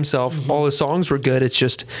it by himself. All his songs were good. It's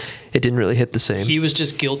just it didn't really hit the same. He was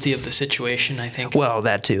just guilty of the situation, I think. Well,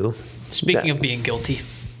 that too. Speaking that- of being guilty,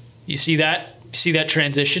 you see that? See that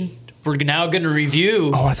transition? We're now going to review.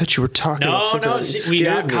 Oh, I thought you were talking about something that We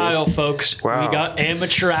got scared me. Kyle, folks. Wow. We got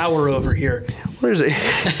amateur hour over here.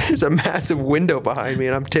 There's a massive window behind me,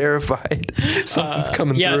 and I'm terrified. Something's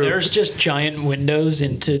coming Yeah, through. there's just giant windows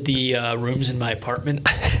into the rooms in my apartment.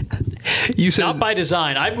 You said Not by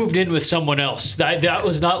design. I moved in with someone else. That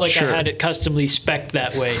was not like Sure. I had it customly spec'd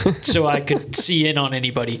that way so I could see in on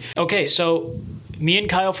anybody. Okay, so me and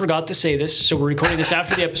Kyle forgot to say this, so we're recording this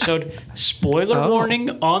after the episode. Spoiler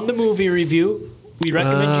warning on the movie review. We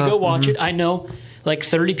recommend you go watch it. I know like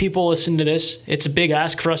 30 people listen to this. It's a big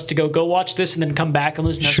ask for us to go watch this and then come back and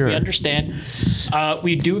listen to us. Sure. We understand.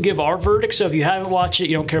 We do give our verdict, so if you haven't watched it,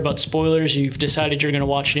 you don't care about spoilers, you've decided you're going to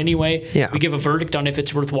watch it anyway, Yeah. we give a verdict on if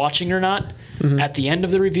it's worth watching or not. At the end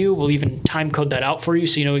of the review, we'll even time code that out for you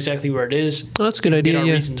so you know exactly where it is. Oh, that's a good Get idea. our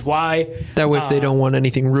Yeah. reasons why. That way, if they don't want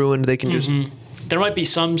anything ruined, they can just. There might be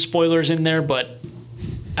some spoilers in there, but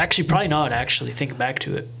actually, probably not, actually, thinking back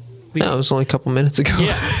to it. That was only a couple minutes ago.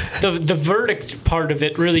 Yeah, the verdict part of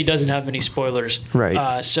it really doesn't have any spoilers.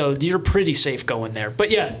 Right. So you're pretty safe going there. But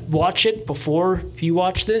yeah, watch it before you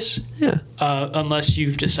watch this. Yeah. Unless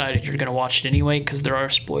you've decided you're going to watch it anyway, because there are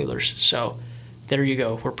spoilers. So there you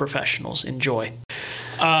go. We're professionals. Enjoy.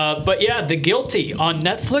 But yeah, The Guilty on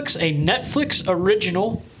Netflix, a Netflix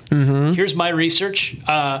original. Here's my research.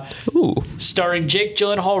 Ooh. Starring Jake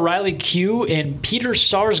Gyllenhaal, Riley Q, and Peter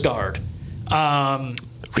Sarsgaard.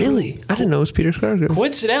 Really? I didn't know it was Peter Skarsgård.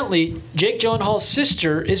 Coincidentally, Jake Gyllenhaal's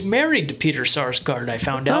sister is married to Peter Sarsgaard, I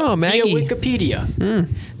found out Oh, Maggie. via Wikipedia.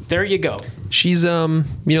 There you go. She's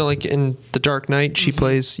like in The Dark Knight, she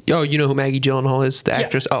plays. Oh, you know who Maggie Gyllenhaal is, the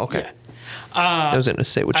actress. Oh, okay. Yeah. I was gonna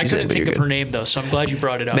say what I she's in, couldn't but think you're of good. her name, though, so I'm glad you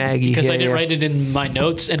brought it up. Maggie, Because I yeah, didn't yeah. write it in my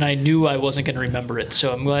notes, and I knew I wasn't going to remember it,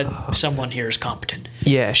 so I'm glad someone here is competent.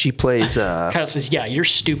 Yeah, she plays. Kyle says, yeah, you're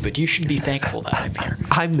stupid. You should be thankful that I'm here.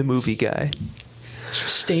 I'm the movie guy.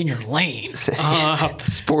 Stay in your lane.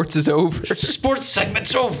 Sports is over. Sports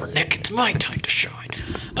segment's over, Nick. It's my time to shine.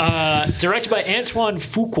 Directed by Antoine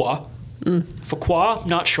Fuqua. Fuqua,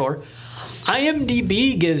 not sure.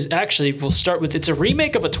 IMDb gives, actually, we'll start with, it's a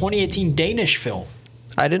remake of a 2018 Danish film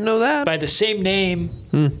I didn't know that. by the same name,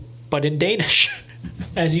 but in Danish,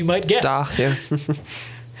 as you might guess. Yeah.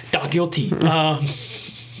 Da Guilty.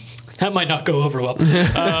 That might not go over well.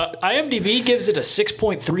 IMDb gives it a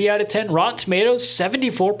 6.3 out of 10. Rotten Tomatoes,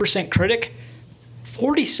 74% critic,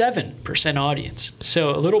 47% audience. So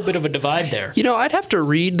a little bit of a divide there. You know, I'd have to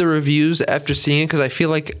read the reviews after seeing it because I feel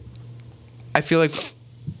like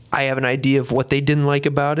I have an idea of what they didn't like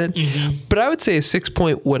about it. But I would say a 6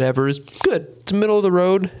 point whatever is good. It's middle of the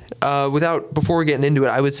road. Before getting into it,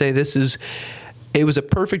 I would say it was a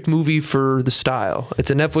perfect movie for the style. It's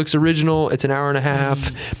a Netflix original. It's an hour and a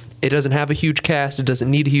half. It doesn't have a huge cast. It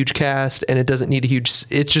doesn't need a huge cast, and it doesn't need a huge.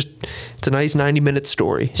 It's a nice 90-minute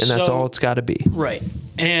story, and that's So- all it's got to be. Right.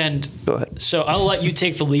 And Go ahead. so I'll let you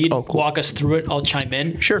take the lead, Oh, cool. walk us through it. I'll chime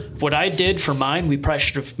in. Sure. What I did for mine, we probably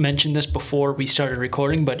should have mentioned this before we started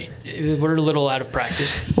recording, but we're a little out of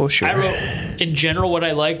practice. Well, sure. I wrote, in general, what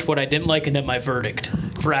I liked, what I didn't like, and then my verdict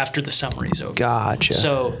for after the summary's over. Gotcha.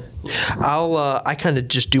 So, I kind of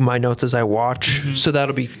just do my notes as I watch, so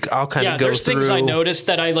I'll kind yeah, of go there's through. things I noticed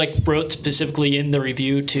that I wrote specifically in the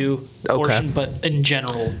review too portion, but in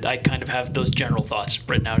general, I kind of have those general thoughts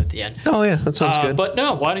written out at the end. Oh yeah, that sounds good. But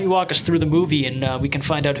no, why don't you walk us through the movie and we can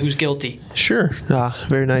find out who's guilty. Sure.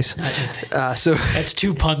 Very nice. So That's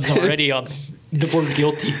 2 puns already on the word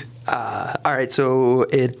guilty. all right, so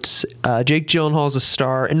it's Jake Gyllenhaal's a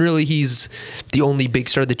star, and really he's the only big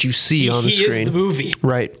star that you see on the He screen. is the movie.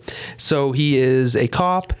 Right. So he is a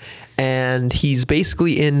cop, and he's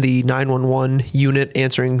basically in the 911 unit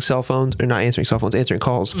answering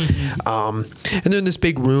calls. And they're in this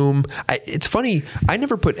big room. It's funny, I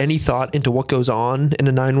never put any thought into what goes on in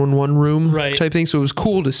a 911 room Right. type thing, so it was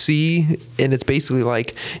cool to see, and it's basically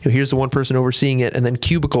like, here's the one person overseeing it, and then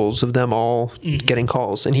cubicles of them all getting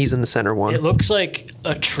calls, and he's in the center one. It looks like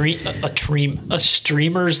a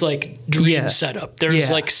streamer's dream Yeah. setup. There's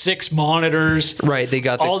Yeah. 6 monitors. Right, they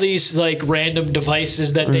got all these random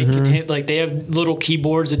devices that they can hit. They have little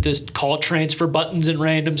keyboards that just call transfer buttons and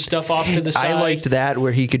random stuff off to the side. I liked that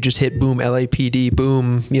where he could just hit boom LAPD,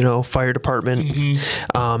 boom, fire department.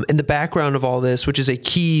 In the background of all this, which is a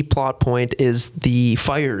key plot point, is the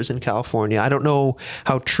fires in California. I don't know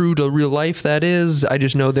how true to real life that is. I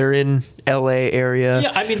just know they're in LA area.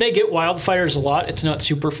 Yeah, I mean, they get wildfires a lot. It's not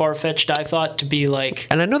super far-fetched, I thought, to be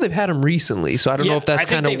And I know they've had them recently, so I don't know if that's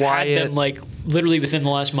kind of why they've had them literally within the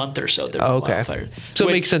last month or so. Okay. Wildfires. So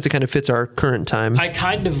it makes sense. It kind of fits our current time. I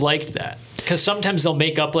kind of liked that because sometimes they'll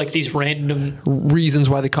make up these random reasons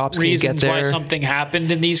why the cops can't get reasons there. why something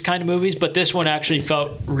happened in these kind of movies, but this one actually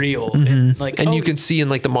felt real. And And you can see in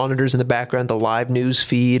the monitors in the background the live news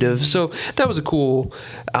feed of. So that was a cool.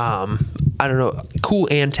 I don't know, cool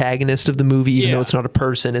antagonist of the movie, even Yeah. though it's not a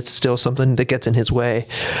person. It's still something that gets in his way.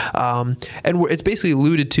 It's basically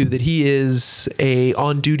alluded to that he is a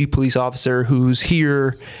on-duty police officer who's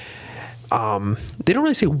here. They don't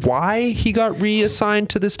really say why he got reassigned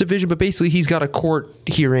to this division, but basically he's got a court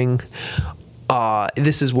hearing.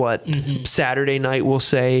 This is what Saturday night we'll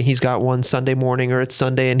say. He's got one Sunday morning, or it's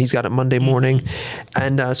Sunday and he's got it Monday morning.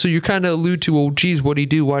 And so you kind of allude to, well, geez, what'd he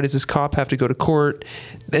do? Why does this cop have to go to court?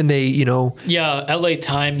 And they, Yeah, LA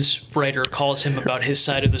Times writer calls him about his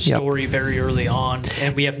side of the story very early on,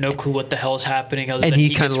 and we have no clue what the hell's happening other And than he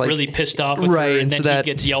he kinda gets like- really pissed off with Right, her, and and so then that-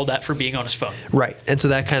 he gets yelled at for being on his phone. right. And so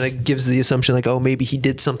that kind of gives the assumption like, oh, maybe he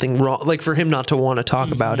did something wrong. Like for him not to want to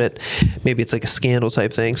talk about it, maybe it's like a scandal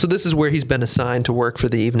type thing. So this is where he's been assigned to work for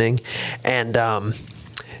the evening. And,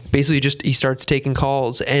 basically he starts taking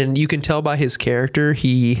calls, and you can tell by his character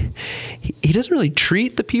he doesn't really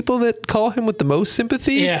treat the people that call him with the most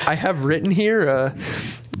sympathy. Yeah. I have written here a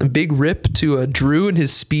big rip to Drew and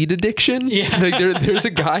his speed addiction. Yeah. Like there's a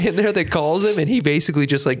guy in there that calls him, and he basically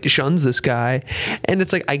just like shuns this guy. And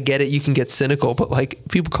it's like, I get it, you can get cynical, but like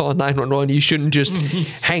people call 911, you shouldn't just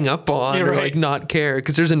hang up on You're or right. like not care.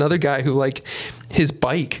 Because there's another guy who like his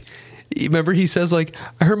bike. Remember he says like,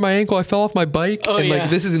 I hurt my ankle, I fell off my bike. Oh, and like yeah.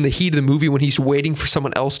 this is in the heat of the movie when he's waiting for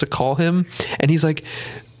someone else to call him, and he's like,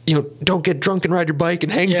 don't get drunk and ride your bike,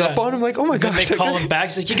 and hangs up on him. Like, oh my And then gosh. they that call guy- him back.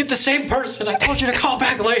 He's like, you get the same person. I told you to call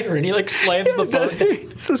back later. And he like slams the phone down.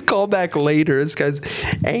 It says call back later. This guy's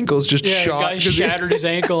ankle's just Yeah, the shot. guy 'cause he- shattered his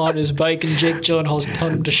ankle on his bike, and Jake Gyllenhaal's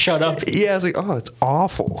telling him to shut up. Yeah, I was like, oh, it's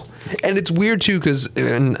awful. And it's weird too, because,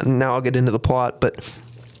 and now I'll get into the plot, but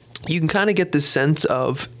you can kind of get this sense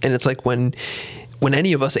of, and it's like when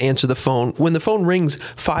any of us answer the phone, when the phone rings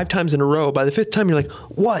 5 times in a row, by the 5th time you're like,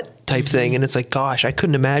 what type thing? And it's like, gosh, I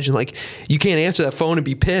couldn't imagine, like, you can't answer that phone and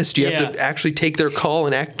be pissed. You have Yeah. to actually take their call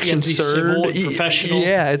and act You have to be concerned. civil and professional.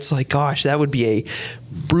 Yeah, it's like, gosh, that would be a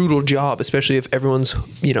brutal job, especially if everyone's,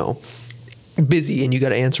 busy and you got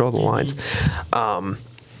to answer all the lines.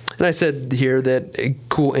 And I said here that a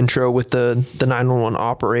cool intro with the 911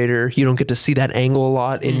 operator. You don't get to see that angle a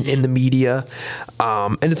lot in the media.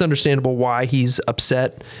 And it's understandable why he's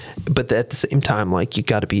upset. But at the same time, like, you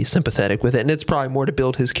got to be sympathetic with it. And it's probably more to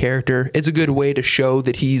build his character. It's a good way to show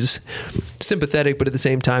that he's sympathetic, but at the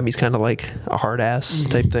same time, he's kind of like a hard ass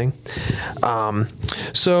type thing.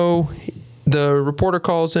 So the reporter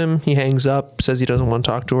calls him. He hangs up, says he doesn't want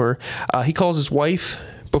to talk to her. He calls his wife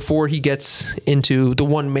before he gets into the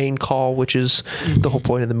one main call, which is the whole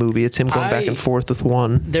point of the movie. It's him going back and forth with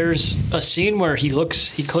one. There's a scene where he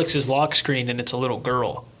clicks his lock screen, and it's a little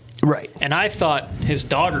girl. Right. And I thought his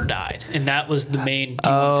daughter died, and that was the main, do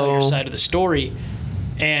you want to tell your side of the story?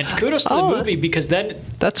 And kudos to the movie, because then...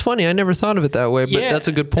 That's funny. I never thought of it that way, but that's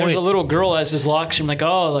a good point. There's a little girl as his lock screen, like,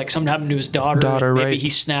 oh, like something happened to his daughter. And maybe right. he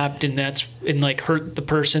snapped, and that's and like hurt the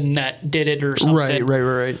person that did it or something.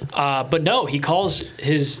 Right. But no, he calls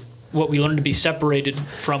his what we learned to be separated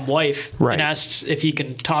from wife Right. and asks if he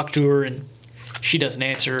can talk to her, and she doesn't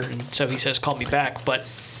answer, and so he says, "Call me back." But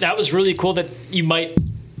that was really cool that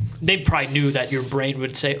they probably knew that your brain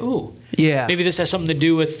would say, "Ooh, Yeah. maybe this has something to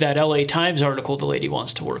do with that LA Times article the lady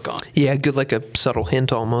wants to work on." Yeah, good, like a subtle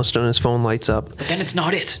hint almost, and his phone lights up. But then it's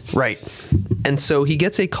not it. Right. And so he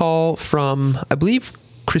gets a call from, I believe,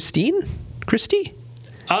 Christy?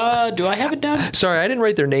 Do I have it down? Sorry, I didn't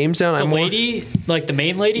write their names down. The lady, like the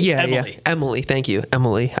main lady? Yeah, Emily. yeah. Emily, thank you.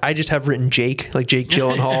 Emily. I just have written Jake, like Jake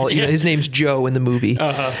Gyllenhaal. His name's Joe in the movie.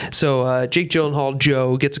 So Jake Gyllenhaal,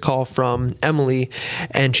 Joe, gets a call from Emily,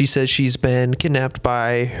 and she says she's been kidnapped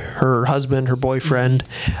by her husband, her boyfriend.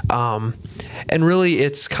 And really,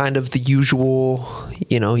 it's kind of the usual,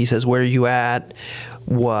 he says, where are you at?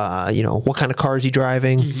 What kind of car is he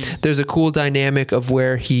driving? There's a cool dynamic of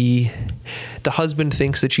where the husband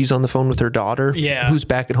thinks that she's on the phone with her daughter, who's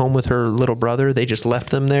back at home with her little brother. They just left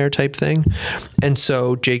them there type thing. And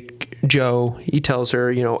so Joe, he tells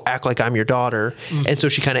her, act like I'm your daughter. And so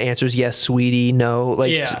she kind of answers, yes, sweetie, no.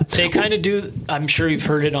 They kind of do. I'm sure you've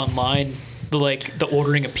heard it online, the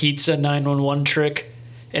ordering a pizza 911 trick.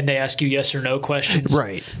 And they ask you yes or no questions.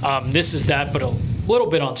 Right. This is that, but a little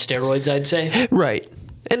bit on steroids, I'd say. Right.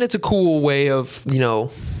 And it's a cool way of,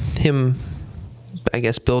 him, I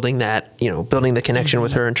guess, building that, building the connection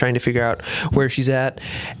with her and trying to figure out where she's at.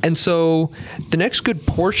 And so the next good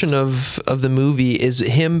portion of the movie is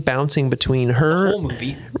him bouncing between her. The whole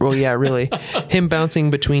movie. Well, yeah, really. Him bouncing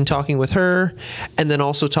between talking with her and then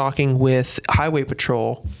also talking with Highway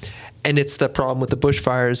Patrol. And it's the problem with the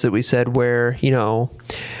bushfires that we said where, you know,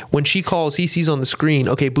 when she calls, he sees on the screen,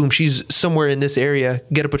 okay, boom, she's somewhere in this area,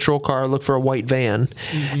 get a patrol car, look for a white van.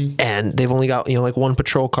 And they've only got, you know, like one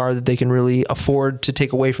patrol car that they can really afford to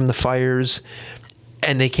take away from the fires.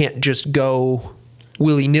 And they can't just go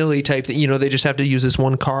willy-nilly type thing. You know, they just have to use this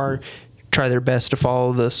one car, try their best to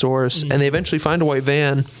follow the source. And they eventually find a white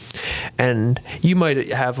van. And you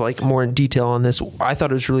might have like more in detail on this. I thought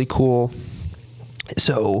it was really cool.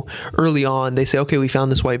 So early on, they say, okay, we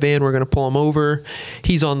found this white van. We're going to pull him over.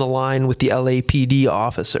 He's on the line with the LAPD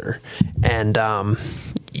officer. And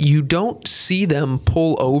you don't see them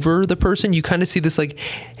pull over the person. You kind of see this like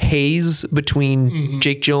haze between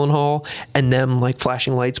Jake Gyllenhaal and them like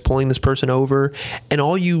flashing lights pulling this person over. And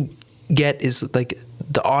all you get is like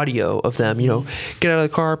the audio of them, you know, get out of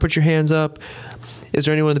the car, put your hands up. Is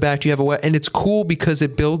there anyone in the back? Do you have a weapon? And it's cool because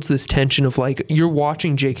it builds this tension of like you're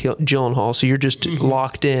watching Jake Gyllenhaal, so you're just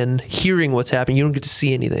locked in, hearing what's happening. You don't get to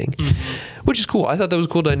see anything, which is cool. I thought that was a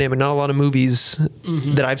cool dynamic. Not a lot of movies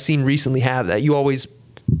that I've seen recently have that. You always,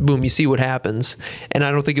 boom, you see what happens. And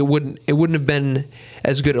I don't think it wouldn't have been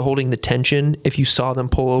as good at holding the tension if you saw them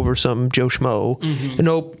pull over some Joe Schmo. You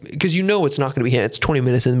know, because you know it's not going to be him. It's 20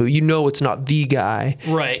 minutes in the movie. You know it's not the guy.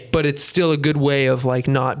 Right. But it's still a good way of like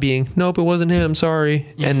not being, nope, it wasn't him, sorry.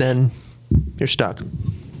 And then you're stuck.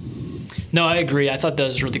 No, I agree. I thought that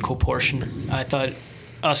was a really cool portion. I thought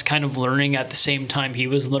us kind of learning at the same time he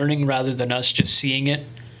was learning rather than us just seeing it.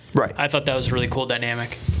 Right. I thought that was a really cool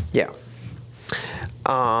dynamic. Yeah.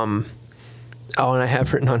 Oh, and I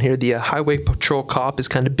have written on here, the highway patrol cop is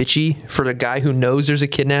kind of bitchy for the guy who knows there's a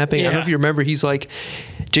kidnapping. I don't know if you remember, he's like,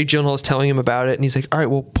 Jake Gyllenhaal is telling him about it, and he's like, all right,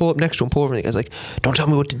 well, pull up next to him, pull over. And the guy's like, don't tell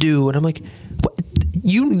me what to do. And I'm like, what?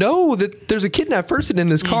 You know that there's a kidnapped person in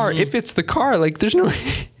this car. If it's the car, like, there's no,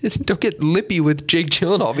 don't get lippy with Jake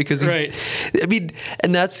Gyllenhaal because he's, I mean,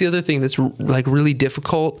 and that's the other thing that's like really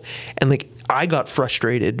difficult. And like, I got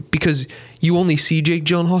frustrated because you only see Jake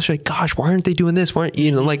Gyllenhaal. You're like, gosh, why aren't they doing this? Why aren't,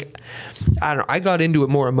 you know, like, I don't know. I got into it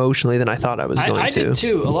more emotionally than I thought I was going to. I did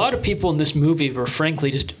too. A lot of people in this movie were frankly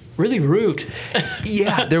just really rude.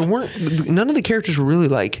 Yeah, none of the characters were really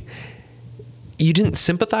like, you didn't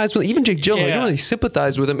sympathize with, even Jake Gyllenhaal, you didn't really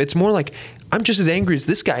sympathize with him. It's more like, I'm just as angry as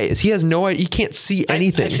this guy is. He has no idea. He can't see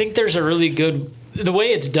anything. I think there's a really good, the way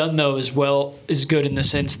it's done though is good in the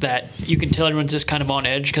sense that you can tell everyone's just kind of on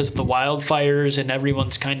edge because of the wildfires and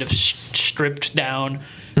everyone's kind of stripped down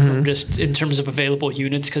from just in terms of available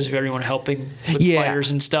units because of everyone helping with fires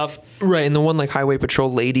and stuff. Right, and the one like highway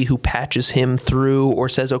patrol lady who patches him through or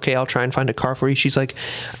says, okay, I'll try and find a car for you. She's like,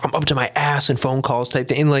 I'm up to my ass in phone calls type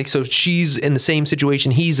thing. And like, so she's in the same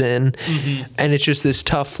situation he's in. And it's just this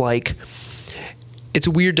tough, like, it's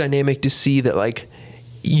a weird dynamic to see that like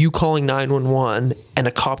you calling 911 and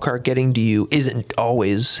a cop car getting to you isn't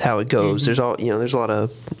always how it goes. There's there's a lot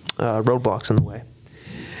of roadblocks in the way.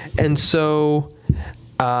 And so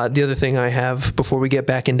the other thing I have before we get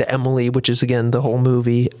back into Emily, which is again the whole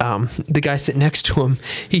movie, the guy sitting next to him,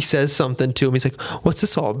 he says something to him. He's like, "What's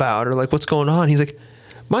this all about?" Or like, "What's going on?" He's like,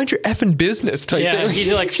 "Mind your effing business," type thing. Yeah,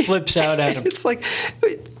 he like flips out at him. It's like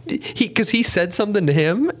because he said something to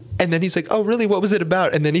him, and then he's like, "Oh, really? What was it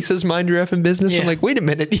about?" And then he says, "Mind your effing business." I'm like, "Wait a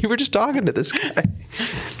minute, you were just talking to this guy."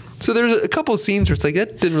 So there's a couple of scenes where it's like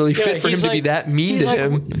that didn't really fit for him to be that mean to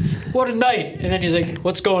him. What a night! And then he's like,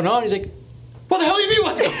 "What's going on?" He's like, "What the hell do you mean?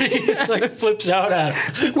 What's going on?" Like flips out at him.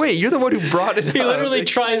 It's like, wait, you're the one who brought it up. He literally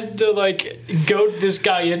tries to like goad this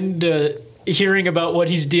guy into hearing about what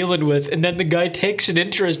he's dealing with, and then the guy takes an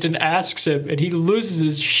interest and asks him, and he loses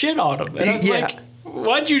his shit on him. And I'm like,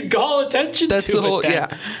 why'd you call attention to it? That's the whole,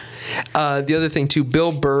 the other thing too,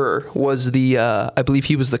 Bill Burr was the, I believe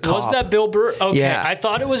he was the cop. Was that Bill Burr? Okay, yeah. I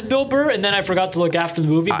thought it was Bill Burr, and then I forgot to look after the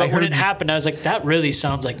movie, but when it happened, I was like, that really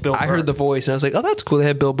sounds like Bill Burr. I heard the voice, and I was like, oh, that's cool, they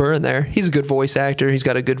had Bill Burr in there. He's a good voice actor. He's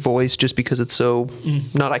got a good voice just because it's so,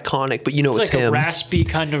 not iconic, but you know it's like him. It's like a raspy,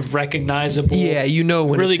 kind of recognizable. Yeah, you know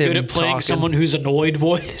when really it's him good at playing talking. someone who's annoyed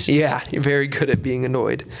voice. Yeah, you're very good at being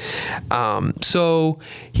annoyed. So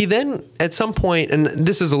he then, at some point, and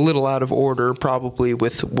this is a little out of order probably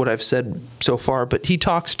with what I've said so far, but he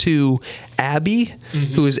talks to Abby,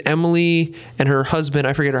 who is Emily and her husband.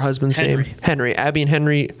 I forget her husband's name. Henry. Abby and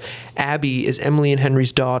Henry. Abby is Emily and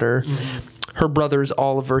Henry's daughter. Her brother is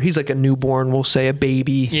Oliver. He's like a newborn, we'll say, a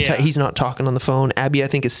baby. Yeah. He's not talking on the phone. Abby, I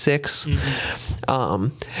think, is 6.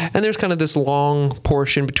 And there's kind of this long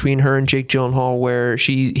portion between her and Jake Gyllenhaal where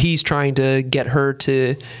he's trying to get her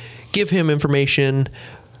to give him information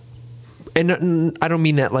And I don't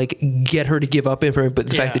mean that like get her to give up information, but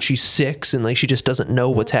the Yeah. fact that she's 6 and like she just doesn't know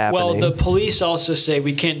what's happening. Well, the police also say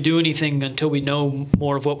we can't do anything until we know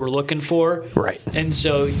more of what we're looking for. Right. And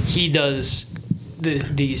so he does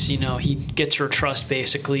these, he gets her trust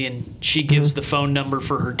basically, and she gives the phone number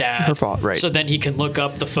for her dad. Her fault, right. So then he can look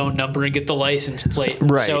up the phone number and get the license plate.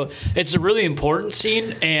 Right. So it's a really important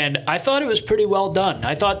scene, and I thought it was pretty well done.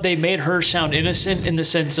 I thought they made her sound innocent in the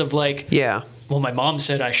sense of like, yeah. well, my mom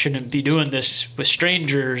said I shouldn't be doing this with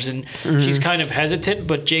strangers, and she's kind of hesitant.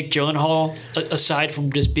 But Jake Gyllenhaal, aside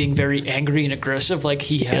from just being very angry and aggressive, like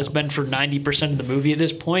he has been for 90% of the movie at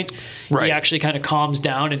this point, Right. he actually kind of calms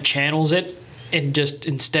down and channels it, and just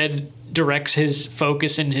instead directs his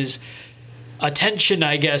focus and his attention,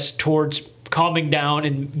 I guess, towards calming down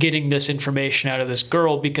and getting this information out of this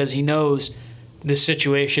girl, because he knows this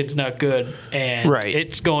situation's not good, and Right.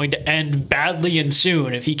 it's going to end badly and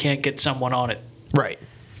soon if he can't get someone on it. Right.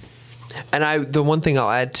 And the one thing I'll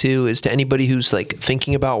add too is to anybody who's like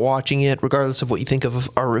thinking about watching it, regardless of what you think of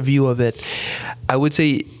our review of it, I would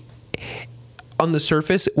say on the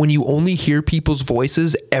surface, when you only hear people's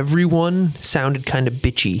voices, everyone sounded kind of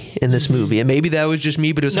bitchy in this movie. And maybe that was just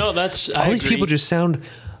me, but it was No, like, that's- all I these agree. people just sound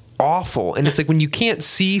awful. And it's like when you can't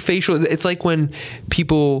see facial, it's like when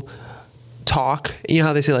people talk, you know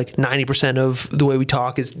how they say like 90% of the way we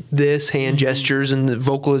talk is this hand gestures and the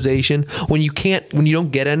vocalization. When you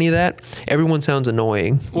don't get any of that, everyone sounds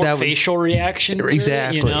annoying. Or That was- facial reactions.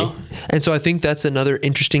 Exactly. And so I think that's another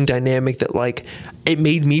interesting dynamic that like it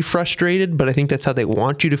made me frustrated, but I think that's how they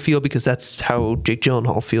want you to feel, because that's how Jake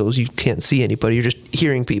Gyllenhaal feels. You can't see anybody, you're just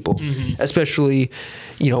hearing people. Especially,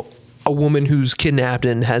 a woman who's kidnapped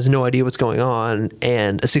and has no idea what's going on,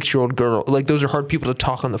 and a 6-year-old girl. Like those are hard people to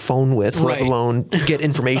talk on the phone with, let Right. alone get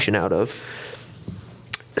information out of.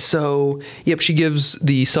 So, yep, she gives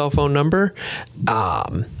the cell phone number.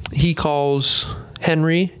 He calls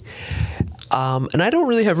Henry. And I don't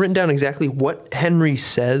really have written down exactly what Henry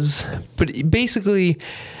says, but basically,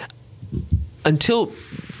 until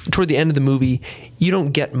toward the end of the movie, you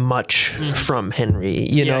don't get much from Henry.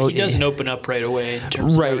 You know, he doesn't open up right away in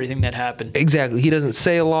terms Right. of everything that happened. Exactly. He doesn't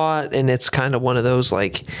say a lot, and it's kind of one of those,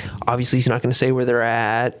 like, obviously he's not going to say where they're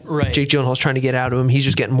at. Right. Jake Gyllenhaal's trying to get out of him. He's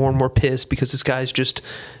just getting more and more pissed because this guy's just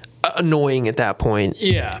annoying at that point.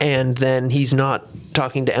 Yeah. And then he's not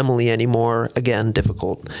talking to Emily anymore. Again,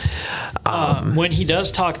 difficult. When he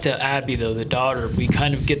does talk to Abby, though, the daughter, we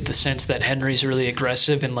kind of get the sense that Henry's really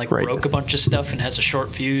aggressive and like Right. broke a bunch of stuff and has a short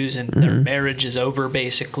fuse, and their marriage is over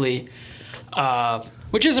basically,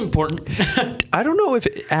 which is important. I don't know if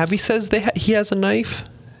Abby says he has a knife.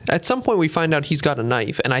 At some point, we find out he's got a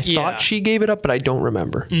knife, and I Yeah. thought she gave it up, but I don't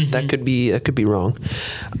remember. That could be wrong.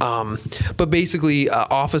 But basically,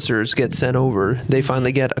 officers get sent over. They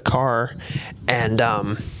finally get a car, and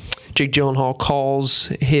Jake Gyllenhaal calls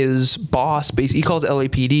his boss. Basically, he calls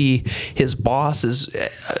LAPD. His boss is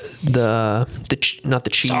not the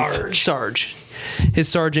chief, Sarge. His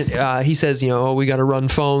sergeant, he says, we got to run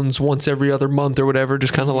phones once every other month or whatever,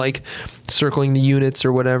 just kind of like circling the units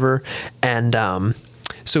or whatever. And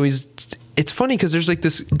so it's funny because there's like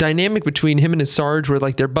this dynamic between him and his Sarge where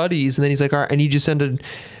like they're buddies, and then he's like, all right, I need you to send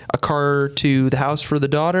a car to the house for the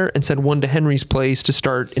daughter and send one to Henry's place to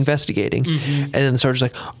start investigating. And then the Sarge's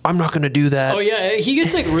like, I'm not going to do that. Oh yeah, he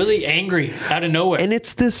gets like really angry out of nowhere. And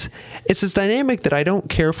it's this dynamic that I don't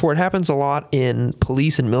care for. It happens a lot in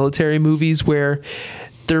police and military movies where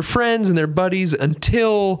they're friends and they're buddies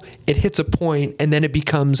until it hits a point, and then it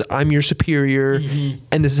becomes, I'm your superior,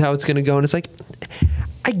 and this is how it's going to go. And it's like,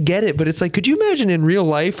 I get it, but it's like, could you imagine in real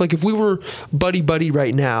life, like if we were buddy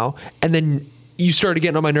right now, and then you started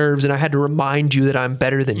getting on my nerves and I had to remind you that I'm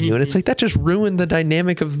better than you. And it's like, that just ruined the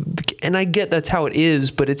dynamic and I get that's how it is,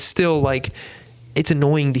 but it's still like, it's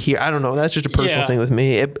annoying to hear. I don't know. That's just a personal thing with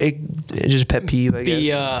me. It's just a pet peeve, I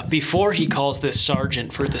guess. Before he calls this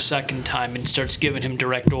sergeant for the second time and starts giving him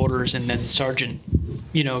direct orders, and then sergeant,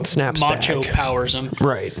 Snaps macho back. powers him.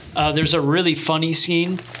 Right. There's a really funny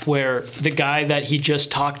scene where the guy that he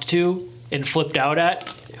just talked to and flipped out at,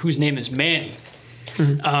 whose name is Manny,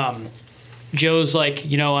 Joe's like,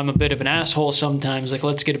 I'm a bit of an asshole sometimes. Like,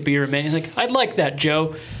 let's get a beer. And Manny's like, I'd like that,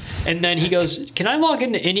 Joe. And then he goes, can I log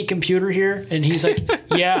into any computer here? And he's like,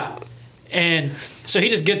 yeah. And so he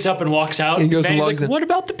just gets up and walks out. He goes and Manny's logs like, in. what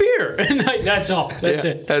about the beer? And like, that's all. That's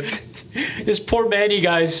it. This poor Manny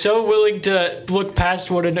guy is so willing to look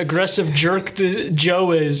past what an aggressive jerk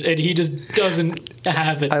Joe is, and he just doesn't to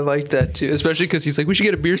have it. I like that too, especially because he's like, we should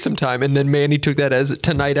get a beer sometime, and then Manny took that as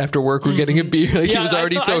tonight after work we're getting a beer. Like he was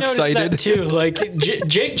already so excited. That too. Like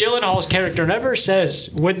Jake Gyllenhaal's character never says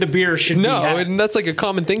when the beer should be had. And that's like a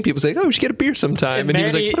common thing. People say, oh, we should get a beer sometime, and he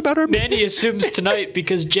was like, what about our beer? Manny assumes tonight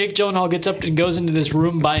because Jake Gyllenhaal gets up and goes into this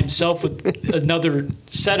room by himself with another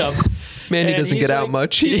setup. Manny doesn't get out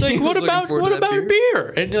much. He's like, what about a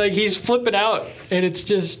beer? And like he's flipping out, and it's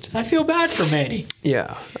just I feel bad for Manny.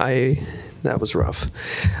 Yeah, that was rough.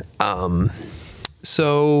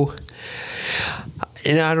 So,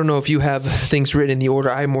 and I don't know if you have things written in the order.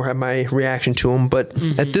 I more have my reaction to them. But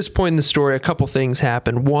at this point in the story, a couple things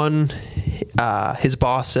happen. One, his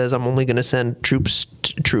boss says, I'm only going to send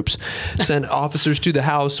send officers to the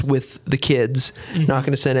house with the kids. Not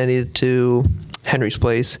going to send any to Henry's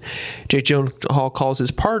place. Jake Gyllenhaal calls his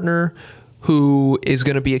partner, who is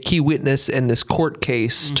going to be a key witness in this court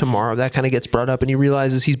case tomorrow. That kind of gets brought up, and he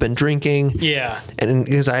realizes he's been drinking. Yeah. And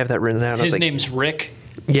because I have that written down. His name's Rick.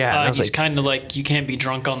 Yeah. He's kind of like, you can't be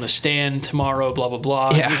drunk on the stand tomorrow, blah, blah, blah.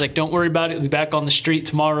 Yeah. He's like, don't worry about it. We'll be back on the street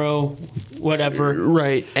tomorrow, whatever.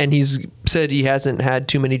 Right. And he's said he hasn't had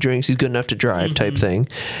too many drinks. He's good enough to drive type thing.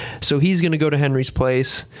 So he's going to go to Henry's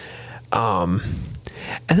place. And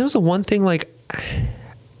there was the one thing, like,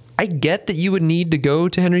 I get that you would need to go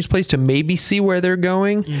to Henry's place to maybe see where they're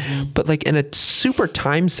going, but like in a super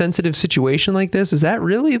time sensitive situation like this, is that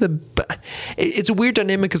really it's a weird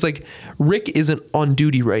dynamic because like Rick isn't on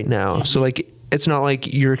duty right now. So like, it's not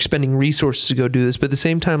like you're expending resources to go do this, but at the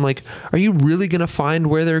same time, like, are you really going to find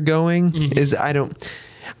where they're going?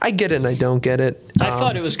 I get it and I don't get it. I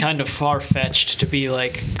thought it was kind of far-fetched to be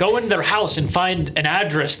like, go in their house and find an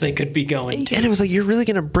address they could be going to. And it was like, you're really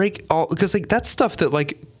going to break all... Because, like, that's stuff that,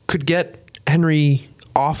 like, could get Henry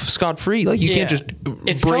off scot-free. Like, you can't just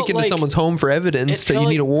break into someone's home for evidence that you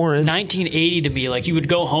need a warrant. 1980 to me, like, you would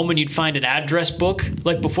go home and you'd find an address book,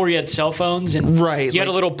 like, before you had cell phones. And you had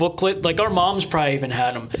a little booklet. Like, our moms probably even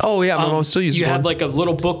had them. Oh, yeah, my mom still uses one. You had, like, a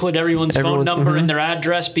little booklet, everyone's phone number and their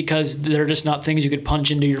address, because they're just not things you could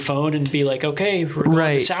punch into your phone and be like, okay, we're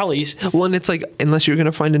going to Sally's. Well, and it's like, unless you're going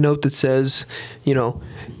to find a note that says, you know,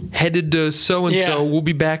 headed to so-and-so, we'll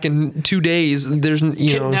be back in 2 days. There's,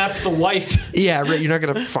 Kidnap the wife. Yeah, right. You're not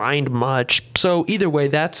going to find much. So either way,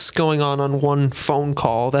 that's going on one phone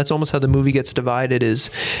call. That's almost how the movie gets divided, is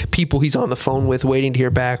people he's on the phone with waiting to hear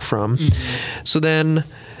back from. So then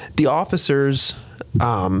the officers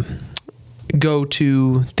go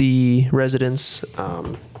to the residence.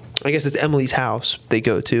 I guess it's Emily's house they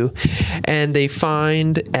go to, and they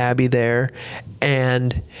find Abby there,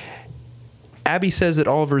 and Abby says that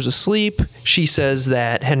Oliver's asleep. She says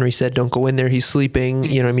that Henry said, don't go in there. He's sleeping.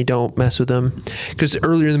 You know what I mean? Don't mess with him. Because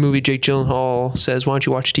earlier in the movie, Jake Gyllenhaal says, why don't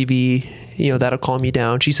you watch TV? You know, that'll calm you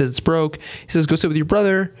down. She says, it's broke. He says, go sit with your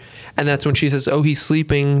brother. And that's when she says, oh, he's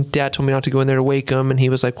sleeping. Dad told me not to go in there to wake him. And he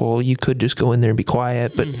was like, well, you could just go in there and be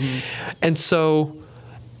quiet. But and so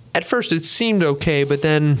at first it seemed okay. But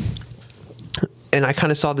then, and I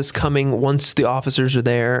kind of saw this coming once the officers are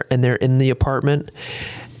there and they're in the apartment.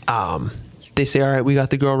 They say, all right, we got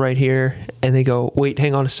the girl right here. And they go, wait,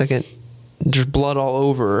 hang on a second. There's blood all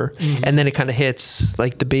over her. And then it kind of hits,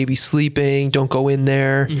 like, the baby's sleeping. Don't go in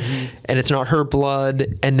there. And it's not her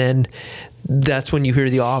blood. And then that's when you hear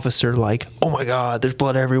the officer, like, oh, my God, there's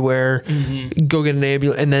blood everywhere. Go get an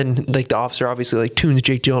ambulance. And then, like, the officer obviously, like, tunes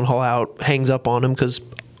Jake Gyllenhaal out, hangs up on him because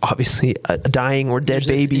obviously a dying or dead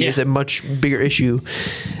baby is a much bigger issue.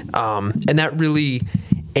 And that really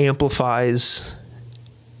amplifies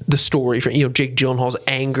the story for, you know, Jake Gyllenhaal's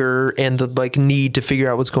anger and the, like, need to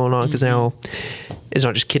figure out what's going on, because now it's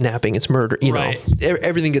not just kidnapping, it's murder, you know.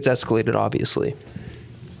 Everything gets escalated, obviously.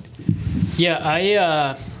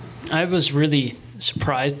 Yeah, I was really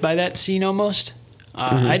surprised by that scene almost.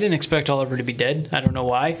 I didn't expect Oliver to be dead. I don't know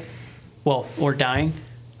why. Well, or dying.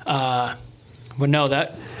 But no,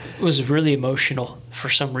 that was really emotional for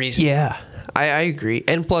some reason. Yeah, I agree.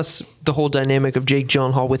 And plus the whole dynamic of Jake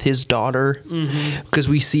Gyllenhaal with his daughter, because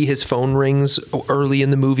we see his phone rings early in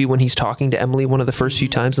the movie when he's talking to Emily one of the first few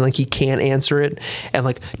times, and like he can't answer it, and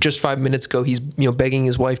like just 5 minutes ago he's, you know, begging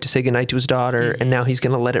his wife to say goodnight to his daughter, and now he's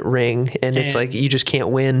gonna let it ring, and it's like you just can't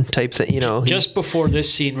win type thing, you know. Just before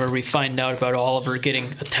this scene where we find out about Oliver getting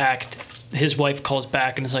attacked, his wife calls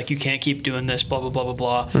back and is like, you can't keep doing this, blah, blah, blah, blah,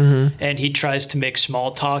 blah. And he tries to make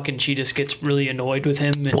small talk, and she just gets really annoyed with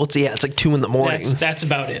him. And well, it's like 2 a.m. That's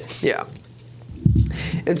about it. Yeah.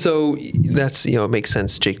 And so that's, you know, it makes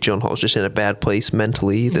sense. Jake Gyllenhaal's just in a bad place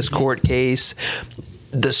mentally. This court case,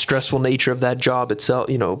 the stressful nature of that job itself,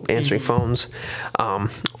 you know, answering phones. A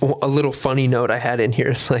little funny note I had in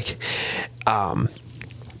here is like,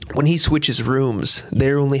 when he switches rooms,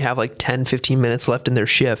 they only have like 10, 15 minutes left in their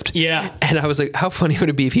shift. Yeah. And I was like, how funny would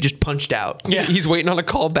it be if he just punched out? Yeah. He's waiting on a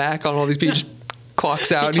call back on all these people, just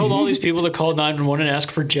clocks out. He told all these people to call 911 and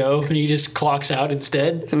ask for Joe, and he just clocks out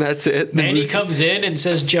instead. And that's it. Manny comes in and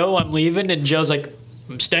says, Joe, I'm leaving. And Joe's like,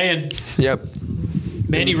 I'm staying. Yep.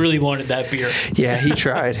 Manny really wanted that beer. Yeah, he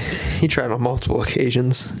tried. He tried on multiple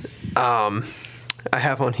occasions. I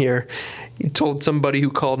have on here, he told somebody who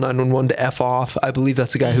called 911 to F off. I believe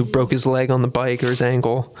that's the guy who broke his leg on the bike or his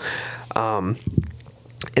ankle. And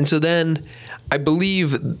so then I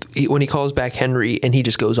believe when he calls back Henry and he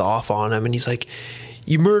just goes off on him and he's like,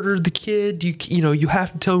 you murdered the kid. You know, you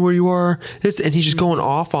have to tell me where you are. And he's just going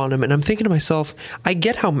off on him. And I'm thinking to myself, I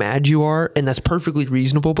get how mad you are, and that's perfectly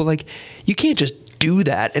reasonable. But like, you can't just do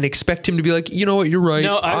that and expect him to be like, you know what, you're right.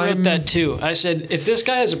 No, I read that too. I said, if this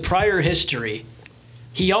guy has a prior history,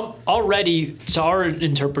 he already, to our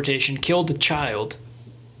interpretation, killed a child,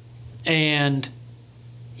 and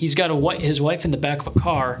he's got his wife in the back of a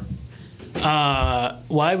car.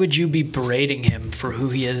 Why would you be berating him for who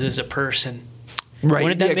he is as a person? Right.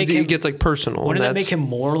 Wouldn't that Yeah, make because him, it gets like personal. Wouldn't that make him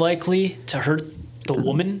more likely to hurt the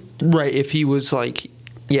woman? Right. If he was like,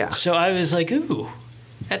 yeah. So I was like, ooh,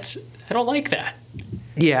 I don't like that.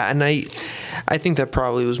 Yeah, and I think that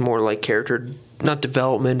probably was more like character, not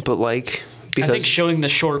development, but like because I think showing the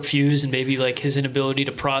short fuse and maybe like his inability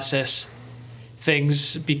to process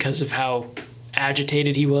things because of how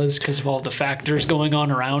agitated he was because of all the factors going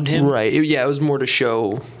on around him. Right. It was more to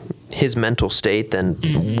show his mental state than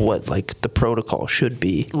what like the protocol should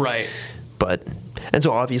be. Right. And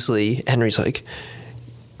so obviously Henry's like,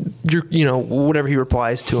 whatever he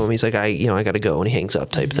replies to him, he's like, I got to go, and he hangs up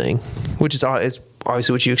type thing, which is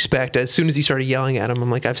obviously what you expect. As soon as he started yelling at him, I'm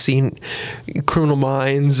like, I've seen Criminal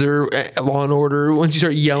Minds or Law and Order. Once you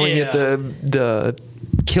start yelling at the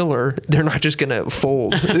killer, they're not just gonna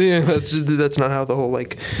fold. That's not how the whole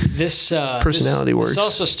like personality works. This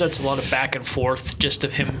also starts a lot of back and forth just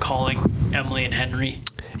of him calling Emily and Henry.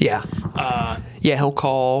 Yeah. He'll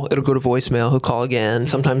call. It'll go to voicemail. He'll call again.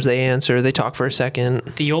 Sometimes they answer. They talk for a second.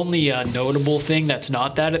 The only notable thing that's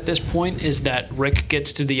not that at this point is that Rick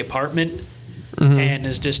gets to the apartment and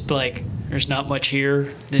is just like, there's not much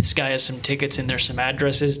here. This guy has some tickets and there's some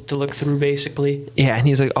addresses to look through, basically. Yeah, and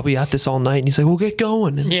he's like, I'll be at this all night. And he's like, we'll get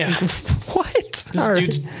going. And yeah. What? This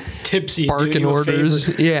dude's tipsy. Barking orders.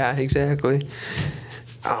 Yeah, exactly.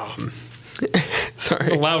 Sorry. It's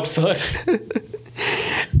a loud thud.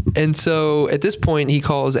 And so at this point, he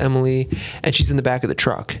calls Emily, and she's in the back of the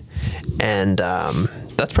truck. And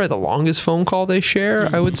that's probably the longest phone call they share,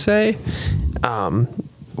 I would say.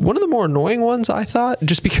 One of the more annoying ones, I thought,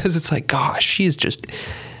 just because it's like, gosh, she is just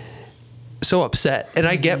so upset. And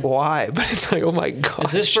I get why, but it's like, oh my gosh.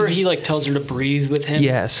 Is this where he like tells her to breathe with him?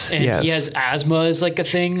 Yes. And he has asthma as like a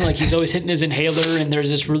thing. Like he's always hitting his inhaler, and there's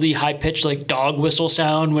this really high pitched like dog whistle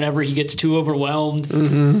sound whenever he gets too overwhelmed.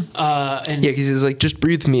 And because he's like, just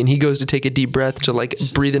breathe with me, and he goes to take a deep breath to like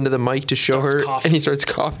breathe into the mic to show her, coughing. and he starts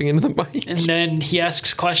coughing into the mic. And then he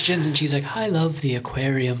asks questions, and she's like, I love the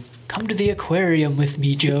aquarium. Come to the aquarium with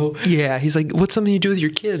me, Joe. Yeah, he's like, what's something you do with your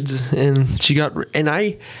kids? And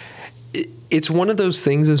it's one of those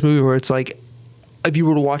things, this movie, where it's like, if you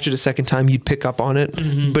were to watch it a second time, you'd pick up on it.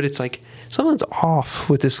 But it's like, something's off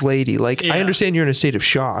with this lady. Like, I understand you're in a state of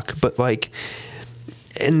shock, but like,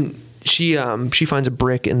 and she finds a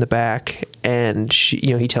brick in the back, and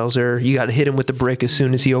he tells her, you got to hit him with the brick as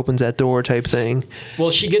soon as he opens that door type thing. Well,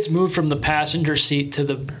 she gets moved from the passenger seat to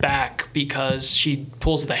the back because she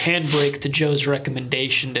pulls the handbrake to Joe's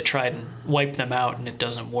recommendation to try and wipe them out, and it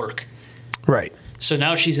doesn't work. Right. So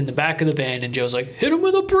now she's in the back of the van, and Joe's like, hit him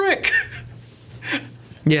with a brick.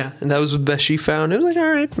 Yeah, and that was the best she found. It was like,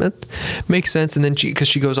 all right, that makes sense. And then because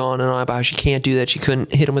she goes on and on about how she can't do that, she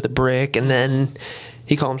couldn't hit him with a brick, and then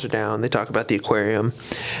he calms her down. They talk about the aquarium,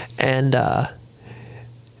 and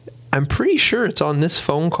I'm pretty sure it's on this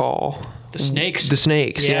phone call. The snakes. The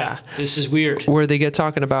snakes, yeah. This is weird. Where they get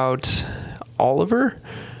talking about Oliver.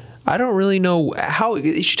 I don't really know how.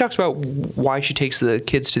 She talks about why she takes the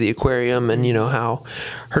kids to the aquarium, and how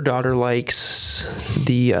her daughter likes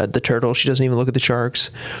the turtle. She doesn't even look at the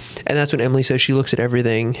sharks, and that's when Emily says she looks at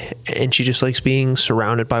everything, and she just likes being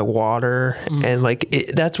surrounded by water. And like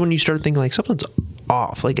that's when you start thinking like something's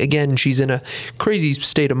off. Like again, she's in a crazy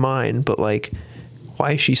state of mind, but like,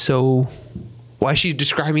 why is she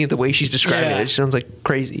describing it the way she's describing it? It sounds like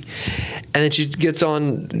crazy. And then she gets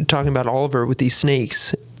on talking about Oliver with these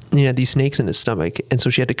snakes. These snakes in his stomach, and so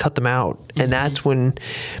she had to cut them out. And that's when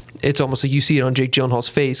it's almost like you see it on Jake Gyllenhaal's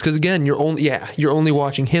face, because again, you're only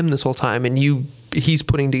watching him this whole time, and you he's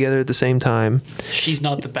putting together at the same time. She's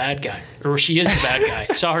not the bad guy. Or she is the bad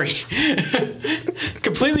guy. Sorry.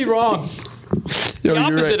 Completely wrong. No, The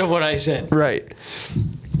you're opposite right. of what I said. Right.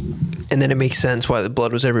 And then it makes sense why the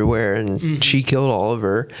blood was everywhere and she killed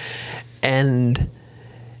Oliver. And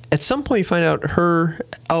at some point you find out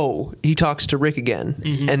he talks to Rick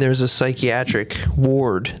again. And there's a psychiatric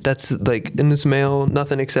ward that's like in this mail,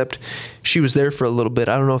 nothing except she was there for a little bit.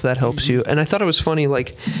 I don't know if that helps you. And I thought it was funny,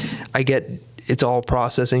 like, I get it's all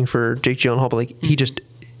processing for Jake Gyllenhaal, but like he just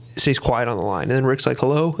stays quiet on the line. And then Rick's like,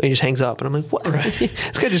 hello? And he just hangs up. And I'm like, what? Right.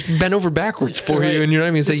 This guy just bent over backwards for Right. you. And you're not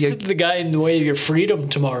even This saying, is the guy in the way of your freedom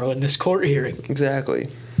tomorrow in this court hearing. exactly.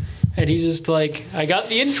 And he's just like, I got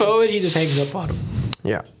the info, and he just hangs up on him.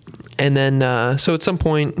 Yeah. And then, so at some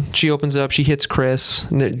point, she opens up, she hits Chris,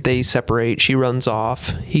 and they separate, she runs off.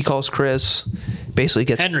 He calls Chris, basically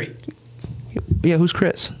gets... Henry. Yeah, who's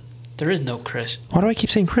Chris? There is no Chris. Why do I keep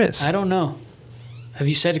saying Chris? I don't know. Have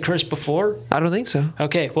you said Chris before? I don't think so.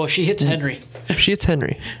 Okay, well, she hits Henry. She hits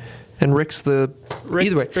Henry. And Rick's either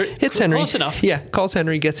way, hits Henry. Close enough. Yeah, calls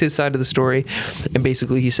Henry, gets his side of the story. And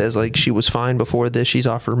basically he says, like, she was fine before this. She's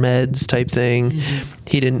off her meds type thing.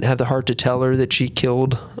 He didn't have the heart to tell her that she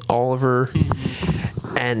killed Oliver.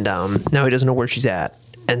 And now he doesn't know where she's at.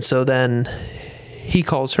 And so then he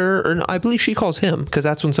calls her, or no, I believe she calls him, because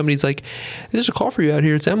that's when somebody's like, there's a call for you out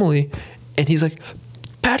here. It's Emily. And he's like,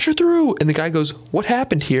 patch her through. And the guy goes, what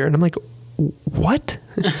happened here? And I'm like, what?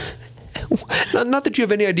 Not that you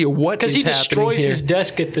have any idea what is Because he happening destroys here. his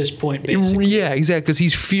desk at this point, basically. Yeah, exactly. Because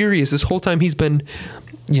he's furious. This whole time he's been,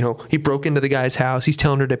 he broke into the guy's house. He's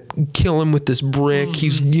telling her to kill him with this brick.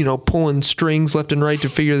 He's, pulling strings left and right to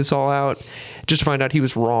figure this all out, just to find out he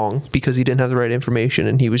was wrong because he didn't have the right information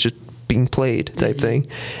and he was just being played type thing.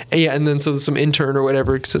 And then so some intern or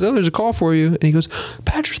whatever says, oh, there's a call for you. And he goes,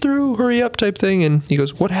 patch her through, hurry up type thing. And he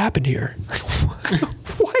goes, what happened here?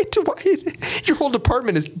 Why? Your whole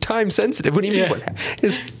department is time sensitive. What do you mean?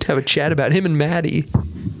 Just have a chat about him and Maddie.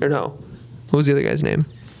 Or no. What was the other guy's name?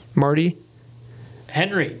 Marty?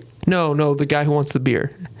 Henry. No, the guy who wants the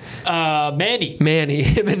beer. Manny. Manny.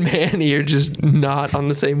 Him and Manny are just not on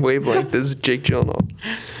the same wavelength as Jake Gyllenhaal.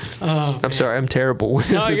 I'm sorry, I'm terrible with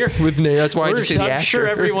names. That's why I just say the actor. I'm sure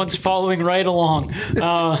everyone's following right along.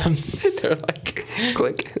 They're like,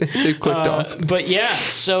 click. They clicked off. But yeah,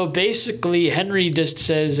 so basically Henry just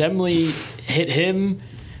says Emily hit him.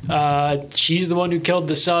 She's the one who killed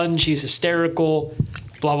the son. She's hysterical.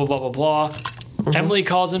 Blah, blah, blah, blah, blah. Emily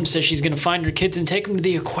calls him, says she's going to find her kids and take them to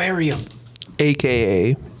the aquarium.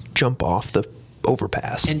 AKA jump off the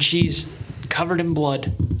overpass. And she's covered in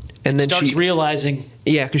blood. And then starts she realizing.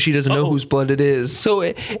 Yeah, because she doesn't know whose blood it is. So,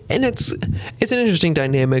 and it's an interesting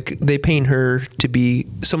dynamic. They paint her to be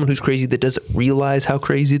someone who's crazy that doesn't realize how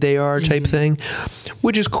crazy they are, type thing,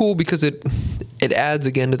 which is cool because it adds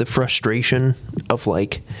again to the frustration of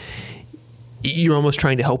like you're almost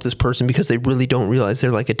trying to help this person because they really don't realize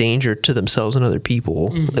they're like a danger to themselves and other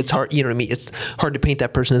people. It's hard, you know what I mean? It's hard to paint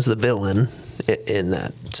that person as the villain in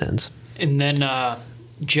that sense. And then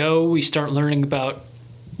Joe, we start learning about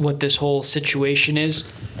what this whole situation is,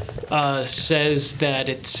 says that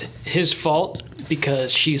it's his fault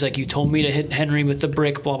because she's like, you told me to hit Henry with the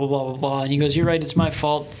brick, blah, blah, blah, blah, blah. And he goes, you're right, it's my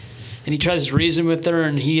fault. And he tries to reason with her,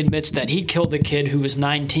 and he admits that he killed a kid who was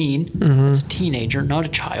 19. It's a teenager, not a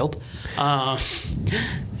child.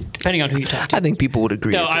 Depending on who you talk to. I think people would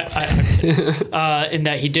agree. No, in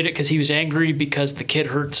that he did it because he was angry because the kid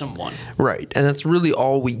hurt someone. Right, and that's really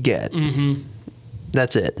all we get.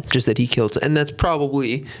 That's it. Just that he killed, and that's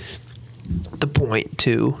probably the point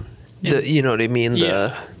too. You know what I mean?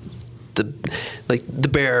 Yeah. The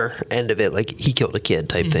bare end of it, like he killed a kid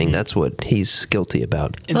type thing. That's what he's guilty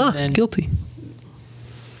about. And then guilty.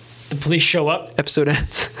 The police show up. Episode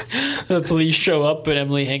ends. The police show up, and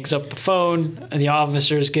Emily hangs up the phone, and the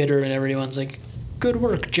officers get her, and everyone's like, "Good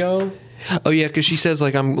work, Joe." Oh yeah, because she says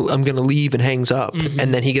like I'm gonna leave and hangs up,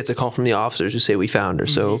 and then he gets a call from the officers who say we found her,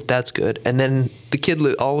 so that's good. And then the kid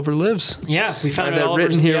Oliver lives. Yeah, we found I have out that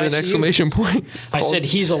Oliver's written in the here with an ICU. exclamation point. I said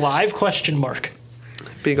he's alive? ?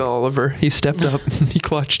 Big Oliver. He stepped up. He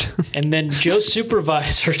clutched. And then Joe's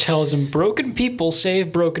supervisor tells him, "Broken people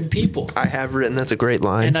save broken people." I have written. That's a great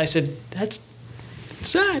line. And I said, "That's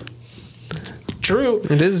sad." True.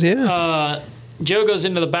 It is, yeah. Joe goes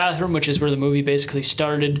into the bathroom, which is where the movie basically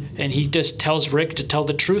started, and he just tells Rick to tell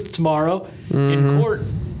the truth tomorrow in court.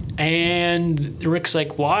 And Rick's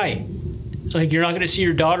like, "Why? Like, you're not going to see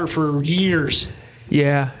your daughter for years."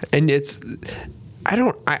 Yeah, and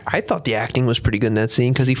I thought the acting was pretty good in that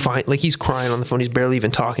scene because he's crying on the phone. He's barely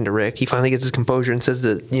even talking to Rick. He finally gets his composure and says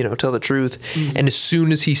that, tell the truth. And as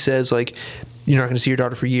soon as he says, like, you're not going to see your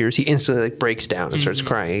daughter for years, he instantly like breaks down and starts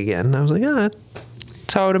crying again. And I was like,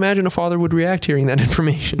 that's how I would imagine a father would react hearing that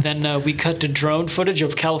information. Then we cut to drone footage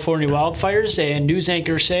of California wildfires and news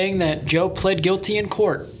anchor saying that Joe pled guilty in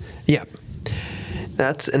court. Yep.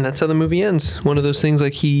 That's how the movie ends. One of those things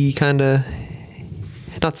like he kind of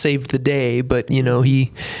not saved the day, but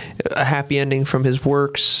he a happy ending from his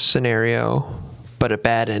work scenario, but a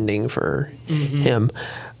bad ending for him.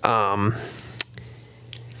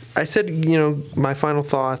 I said, my final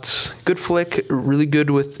thoughts. Good flick, really good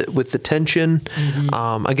with the tension.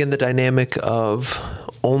 Again, the dynamic of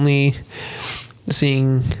only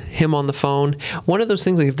seeing him on the phone. One of those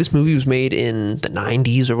things, like if this movie was made in the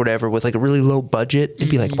 90s or whatever with like a really low budget, it'd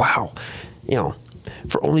be like, wow,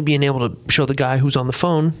 for only being able to show the guy who's on the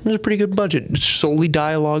phone, it was a pretty good budget. It's solely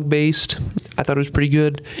dialogue based. I thought it was pretty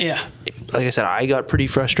good. Yeah. Like I said, I got pretty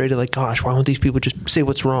frustrated. Like, gosh, why won't these people just say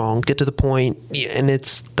what's wrong, get to the point? Yeah, and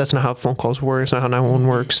that's not how phone calls work. It's not how 911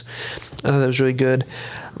 works. I thought that was really good.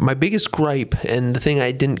 My biggest gripe and the thing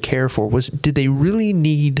I didn't care for was, did they really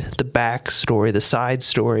need the backstory, the side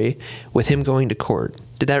story with him going to court?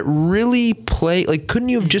 Did that really play? Like, couldn't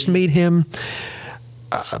you have just made him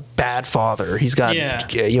a bad father? He's got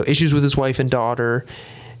issues with his wife and daughter.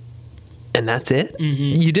 And that's it.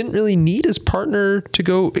 You didn't really need his partner to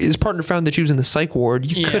go. His partner found that she was in the psych ward.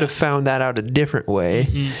 You could have found that out a different way.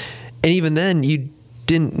 And even then, you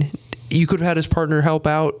didn't. You could have had his partner help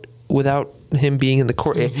out without him being in the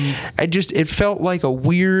court. It felt like a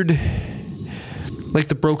weird, like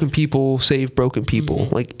the broken people save broken people.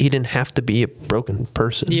 Like he didn't have to be a broken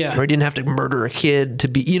person. Yeah. Or he didn't have to murder a kid to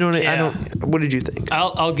be. I don't. What did you think?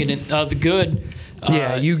 I'll get it. The good.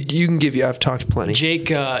 You can give you. I've talked plenty. Jake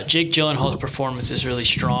Gyllenhaal's performance is really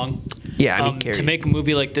strong. Yeah, to make a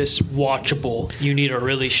movie like this watchable, you need a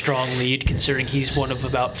really strong lead, considering he's one of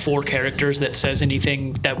about 4 characters that says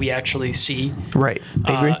anything that we actually see. Right,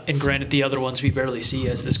 I agree. And granted, the other ones we barely see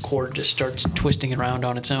as this cord just starts twisting around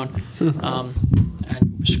on its own.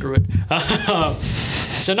 And screw it.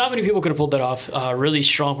 So not many people could have pulled that off. Really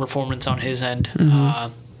strong performance on his end.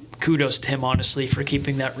 Kudos to him, honestly, for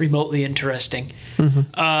keeping that remotely interesting.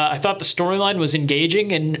 I thought the storyline was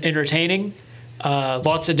engaging and entertaining.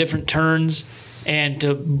 Lots of different turns, and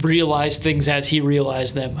to realize things as he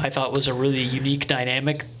realized them, I thought was a really unique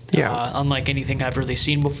dynamic, unlike anything I've really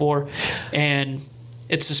seen before. And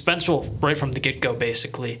it's suspenseful right from the get-go,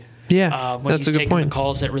 basically. Yeah, when that's he's a good taking point. the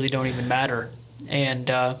calls that really don't even matter.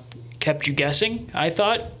 And kept you guessing, I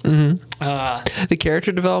thought. The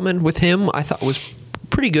character development with him, I thought, was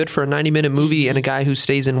pretty good for a 90-minute movie and a guy who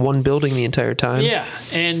stays in one building the entire time. Yeah,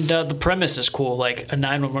 and the premise is cool. Like a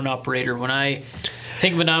 911 operator. When I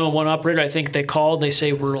think of a 911 operator, I think they call, they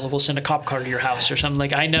say, we'll send a cop car to your house or something.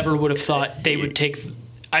 Like, I never would have thought they would take...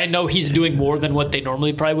 I know he's doing more than what they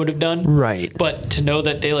normally probably would have done. Right. But to know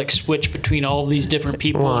that they, like, switch between all of these different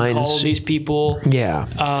people and call these people... Yeah.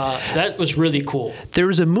 That was really cool. There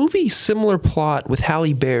was a movie similar plot with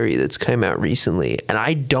Halle Berry that's come out recently, and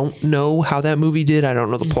I don't know how that movie did. I don't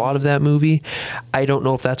know the plot of that movie. I don't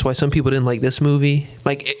know if that's why some people didn't like this movie.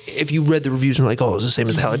 Like, if you read the reviews and were like, oh, it's the same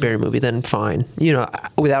as the Halle Berry movie, then fine.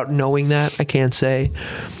 Without knowing that, I can't say.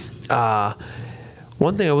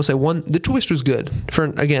 One thing I will say, the twist was good. For,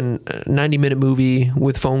 again, a 90-minute movie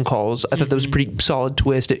with phone calls, I thought that was a pretty solid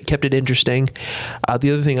twist. It kept it interesting.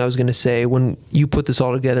 The other thing I was going to say, when you put this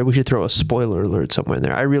all together, we should throw a spoiler alert somewhere in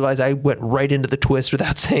there. I realized I went right into the twist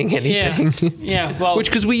without saying anything. Yeah, well...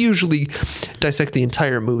 Because we usually dissect the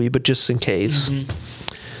entire movie, but just in case.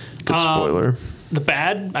 Good spoiler. The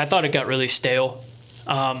bad, I thought it got really stale.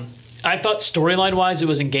 I thought storyline-wise it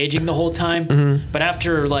was engaging the whole time, but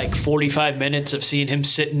after like 45 minutes of seeing him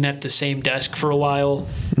sitting at the same desk for a while,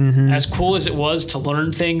 as cool as it was to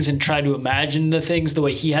learn things and try to imagine the things the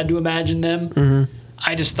way he had to imagine them,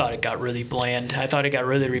 I just thought it got really bland. I thought it got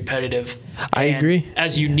really repetitive. I agree.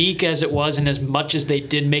 As unique as it was and as much as they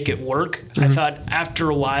did make it work, I thought after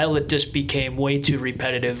a while it just became way too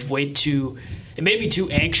repetitive, it made me too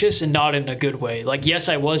anxious, and not in a good way. Like, yes,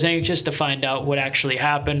 I was anxious to find out what actually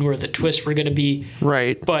happened, where the twists were going to be.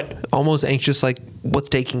 Right. But almost anxious, like, what's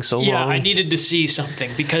taking so long? Yeah, I needed to see something,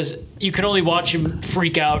 because you can only watch him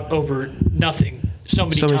freak out over nothing so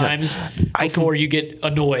many times before you get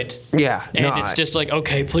annoyed. Yeah. And it's just like,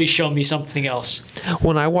 okay, please show me something else.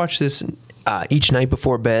 When I watch this each night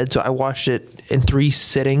before bed, so I watched it in 3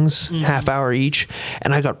 sittings, half hour each,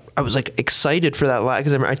 and I was like excited for that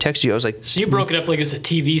because I texted you. I was like, so you broke it up like as a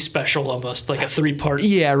TV special almost, like a 3-part.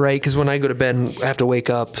 Yeah, right. Because when I go to bed and I have to wake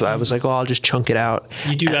up, I was like, oh, I'll just chunk it out.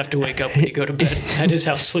 You do have to wake up when you go to bed. That is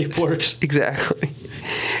how sleep works. Exactly.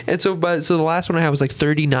 And so the last one I had was like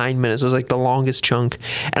 39 minutes. It was like the longest chunk.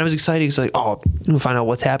 And I was excited. It's like, oh, we'll find out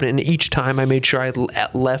what's happening. And each time I made sure I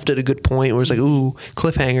left at a good point where it was like, ooh,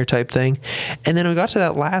 cliffhanger type thing. And then when we got to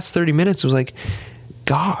that last 30 minutes, it was like,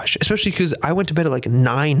 gosh, especially because I went to bed at like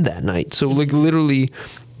 9 that night. So like literally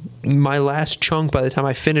my last chunk by the time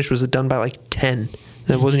I finished was done by like 10. And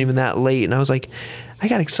it wasn't even that late. And I was like, I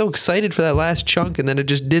got so excited for that last chunk, and then it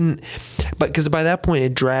just didn't. But because by that point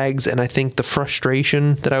it drags, and I think the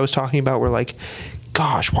frustration that I was talking about, where like,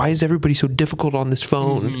 gosh, why is everybody so difficult on this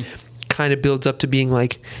phone, kind of builds up to being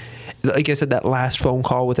like I said, that last phone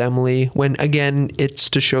call with Emily, when again it's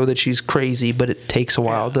to show that she's crazy, but it takes a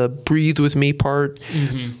while. The breathe with me part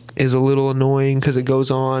is a little annoying because it goes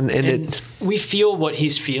on, and we feel what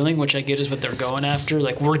he's feeling, which I get is what they're going after.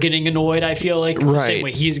 Like, we're getting annoyed, I feel like, the same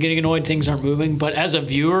way he's getting annoyed, things aren't moving. But as a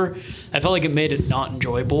viewer, I felt like it made it not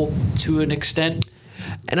enjoyable to an extent.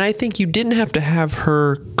 And I think you didn't have to have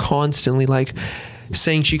her constantly like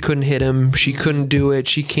saying she couldn't hit him, she couldn't do it,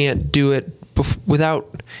 she can't do it.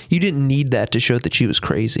 Without, you didn't need that to show that she was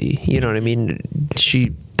crazy. You know what I mean?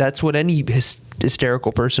 That's what any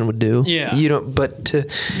hysterical person would do. Yeah. You know, but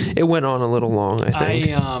it went on a little long, I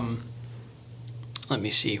think. Let me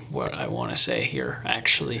see what I want to say here,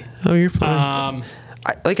 actually. Oh, you're fine.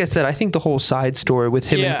 Like I said, I think the whole side story with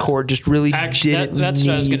him and Cord just really didn't that's what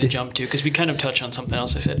I was going to jump to, because we kind of touched on something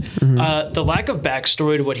else I said. The lack of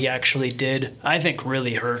backstory to what he actually did, I think,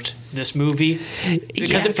 really hurt this movie,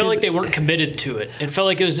 because it felt like they weren't committed to it. It felt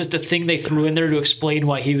like it was just a thing they threw in there to explain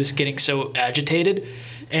why he was getting so agitated.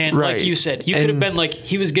 And like you said, you could have been like,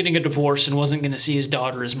 he was getting a divorce and wasn't going to see his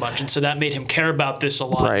daughter as much, and so that made him care about this a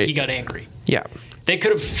lot. Right. He got angry. Yeah. They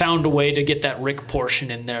could have found a way to get that Rick portion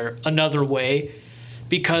in there another way,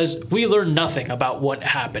 because we learn nothing about what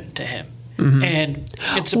happened to him. And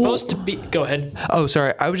it's supposed to be... Go ahead. Oh,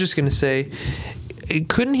 sorry. I was just going to say,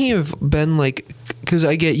 couldn't he have been like... Because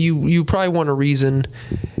I get you probably want a reason.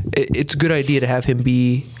 It's a good idea to have him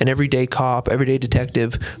be an everyday cop, everyday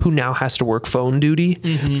detective who now has to work phone duty.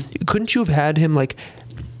 Couldn't you have had him like...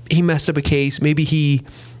 He messed up a case. Maybe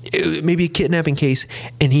a kidnapping case,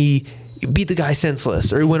 and he beat the guy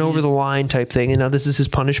senseless, or he went over the line type thing, and now this is his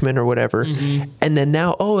punishment or whatever. And then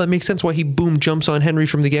now, that makes sense why he jumps on Henry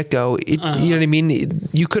from the get-go. You know what I mean?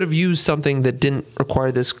 You could have used something that didn't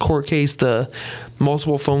require this court case, the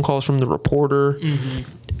multiple phone calls from the reporter,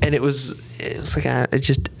 and it was like, I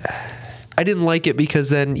didn't like it,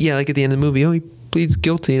 because then, like at the end of the movie, he pleads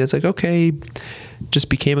guilty, and it's like, okay, just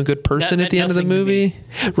became a good person at the end of the movie.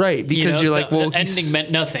 Right, because you're like, well, the ending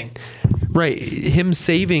meant nothing. Right. Him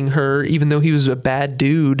saving her, even though he was a bad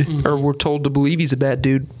dude, or we're told to believe he's a bad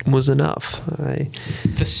dude, was enough.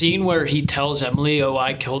 The scene where he tells Emily,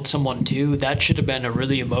 I killed someone too, that should have been a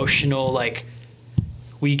really emotional, like,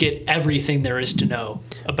 we get everything there is to know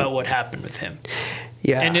about what happened with him.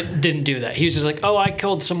 Yeah. And it didn't do that. He was just like, I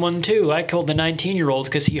killed someone too. I killed the 19-year-old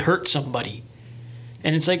because he hurt somebody.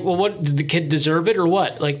 And it's like, well, what, did the kid deserve it or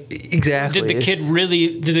what? Like, exactly.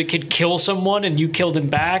 Did the kid kill someone and you killed him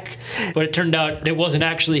back? But it turned out it wasn't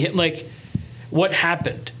actually him. Like, what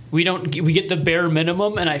happened? We get the bare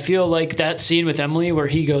minimum, and I feel like that scene with Emily where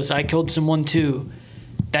he goes, I killed someone too,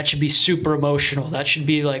 that should be super emotional. That should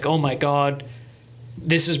be like, oh my God,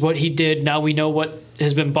 this is what he did. Now we know what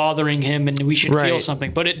has been bothering him, and we should feel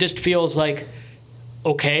something. But it just feels like,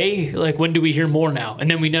 okay, like, when do we hear more now? And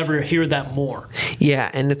then we never hear that more. Yeah,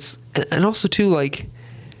 and also too, like,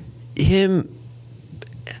 him,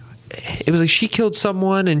 it was like she killed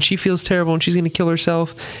someone and she feels terrible and she's gonna kill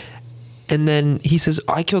herself, and then he says,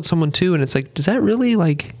 I killed someone too, and it's like, does that really,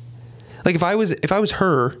 like if I was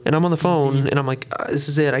her and I'm on the phone and I'm like, this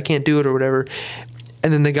is it, I can't do it or whatever,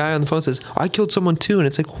 and then the guy on the phone says, I killed someone too, and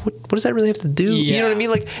it's like, what does that really have to do? Yeah. You know what I mean?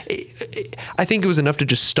 Like, I think it was enough to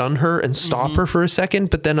just stun her and stop her for a second,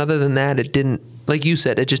 but then other than that, it didn't, like you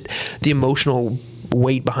said, the emotional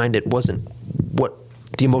weight behind it wasn't what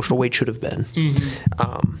the emotional weight should have been.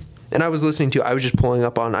 And I was just pulling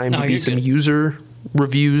up on IMDb some user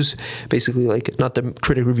reviews, basically, like, not the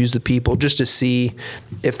critic reviews, the people, just to see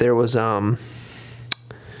if there was,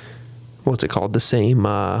 what's it called? The same,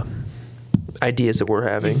 ideas that we're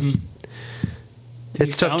having.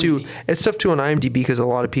 It's tough too on IMDb, because a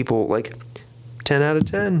lot of people like 10 out of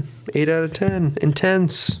 10, 8 out of 10,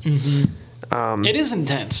 intense. It is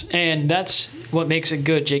intense, and that's what makes it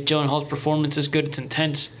good. Jake Gyllenhaal's performance is good. It's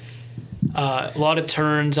intense. A lot of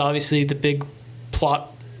turns. Obviously, the big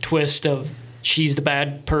plot twist of she's the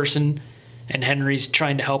bad person and Henry's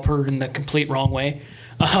trying to help her in the complete wrong way.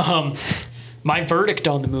 My verdict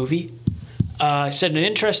on the movie, said an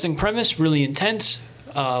interesting premise, really intense.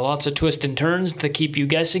 Lots of twists and turns to keep you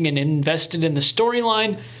guessing and invested in the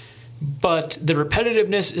storyline. But the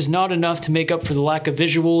repetitiveness is not enough to make up for the lack of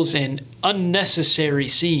visuals and unnecessary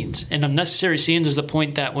scenes. And unnecessary scenes was the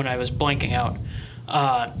point that when I was blanking out.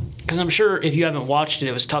 Because I'm sure if you haven't watched it,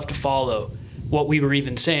 it was tough to follow what we were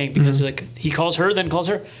even saying. Because like he calls her, then calls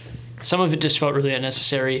her. Some of it just felt really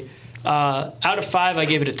unnecessary. Out of 5, I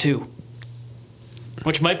gave it a 2.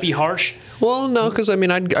 Which might be harsh. Well, no, because I mean,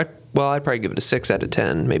 I'd probably give it a 6 out of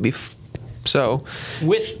 10, maybe. So,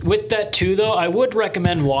 with that too, though, I would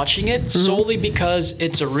recommend watching it solely because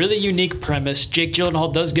it's a really unique premise. Jake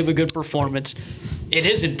Gyllenhaal does give a good performance. It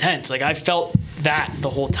is intense. Like I felt that the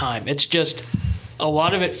whole time. It's just a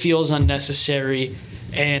lot of it feels unnecessary.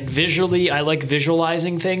 And visually, I like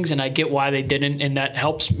visualizing things, and I get why they didn't, and that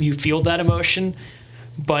helps you feel that emotion.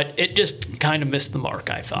 But it just kind of missed the mark,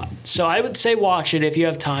 I thought. So I would say watch it if you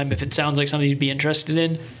have time, if it sounds like something you'd be interested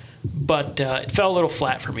in. But it fell a little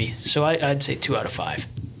flat for me. So I'd say 2 out of 5.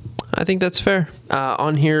 I think that's fair.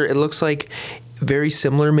 On here, it looks like very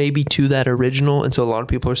similar maybe to that original. And so a lot of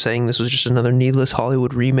people are saying this was just another needless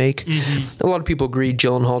Hollywood remake. A lot of people agree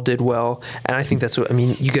Gyllenhaal did well. And I think that's what, I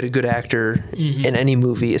mean, you get a good actor in any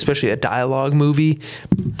movie, especially a dialogue movie.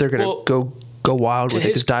 They're going to go wild with it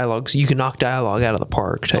because dialogues, you can knock dialogue out of the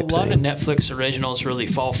park type thing. A lot of Netflix originals really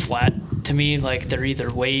fall flat to me. Like they're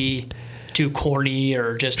either way too corny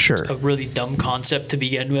or just a really dumb concept to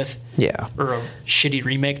begin with. Yeah. Or a shitty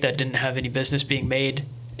remake that didn't have any business being made.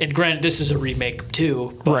 And granted, this is a remake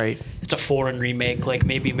too. But right. It's a foreign remake. Like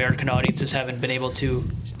maybe American audiences haven't been able to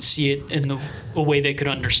see it in a way they could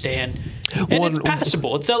understand. And it's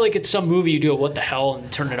passable. It's not like it's some movie you do a what the hell and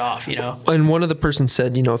turn it off, you know? And one of the persons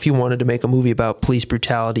said, you know, if you wanted to make a movie about police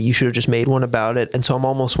brutality, you should have just made one about it. And so I'm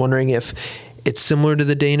almost wondering if it's similar to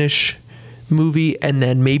the Danish movie, and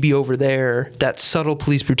then maybe over there that subtle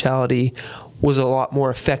police brutality was a lot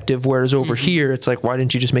more effective, whereas over here it's like, why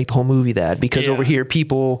didn't you just make the whole movie that? Because over here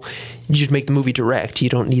you just make the movie direct. You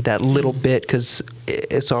don't need that little bit because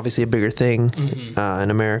it's obviously a bigger thing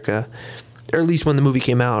in America, or at least when the movie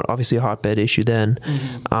came out, obviously a hotbed issue then.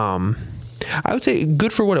 I would say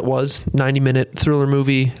good for what it was. 90-minute thriller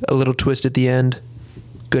movie, a little twist at the end,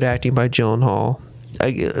 good acting by Gyllenhaal.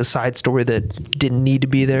 A side story that didn't need to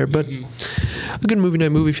be there, but a good movie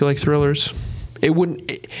night movie if you like thrillers.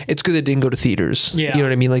 It's good it didn't go to theaters. Yeah. You know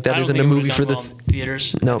what I mean? Like that isn't a movie for the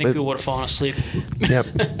theaters. No, I think people would have fallen asleep. Yeah,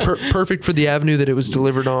 perfect for the avenue that it was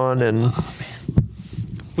delivered on. And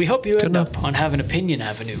we hope you end up on Have an Opinion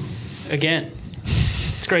Avenue again.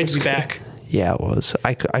 It's great to be back. Yeah, it was.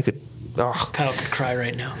 I could. Oh. Kyle could cry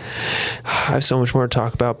right now. I have so much more to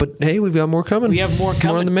talk about, but hey, we've got more coming. We have more coming.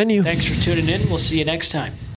 More on the menu. Thanks for tuning in. We'll see you next time.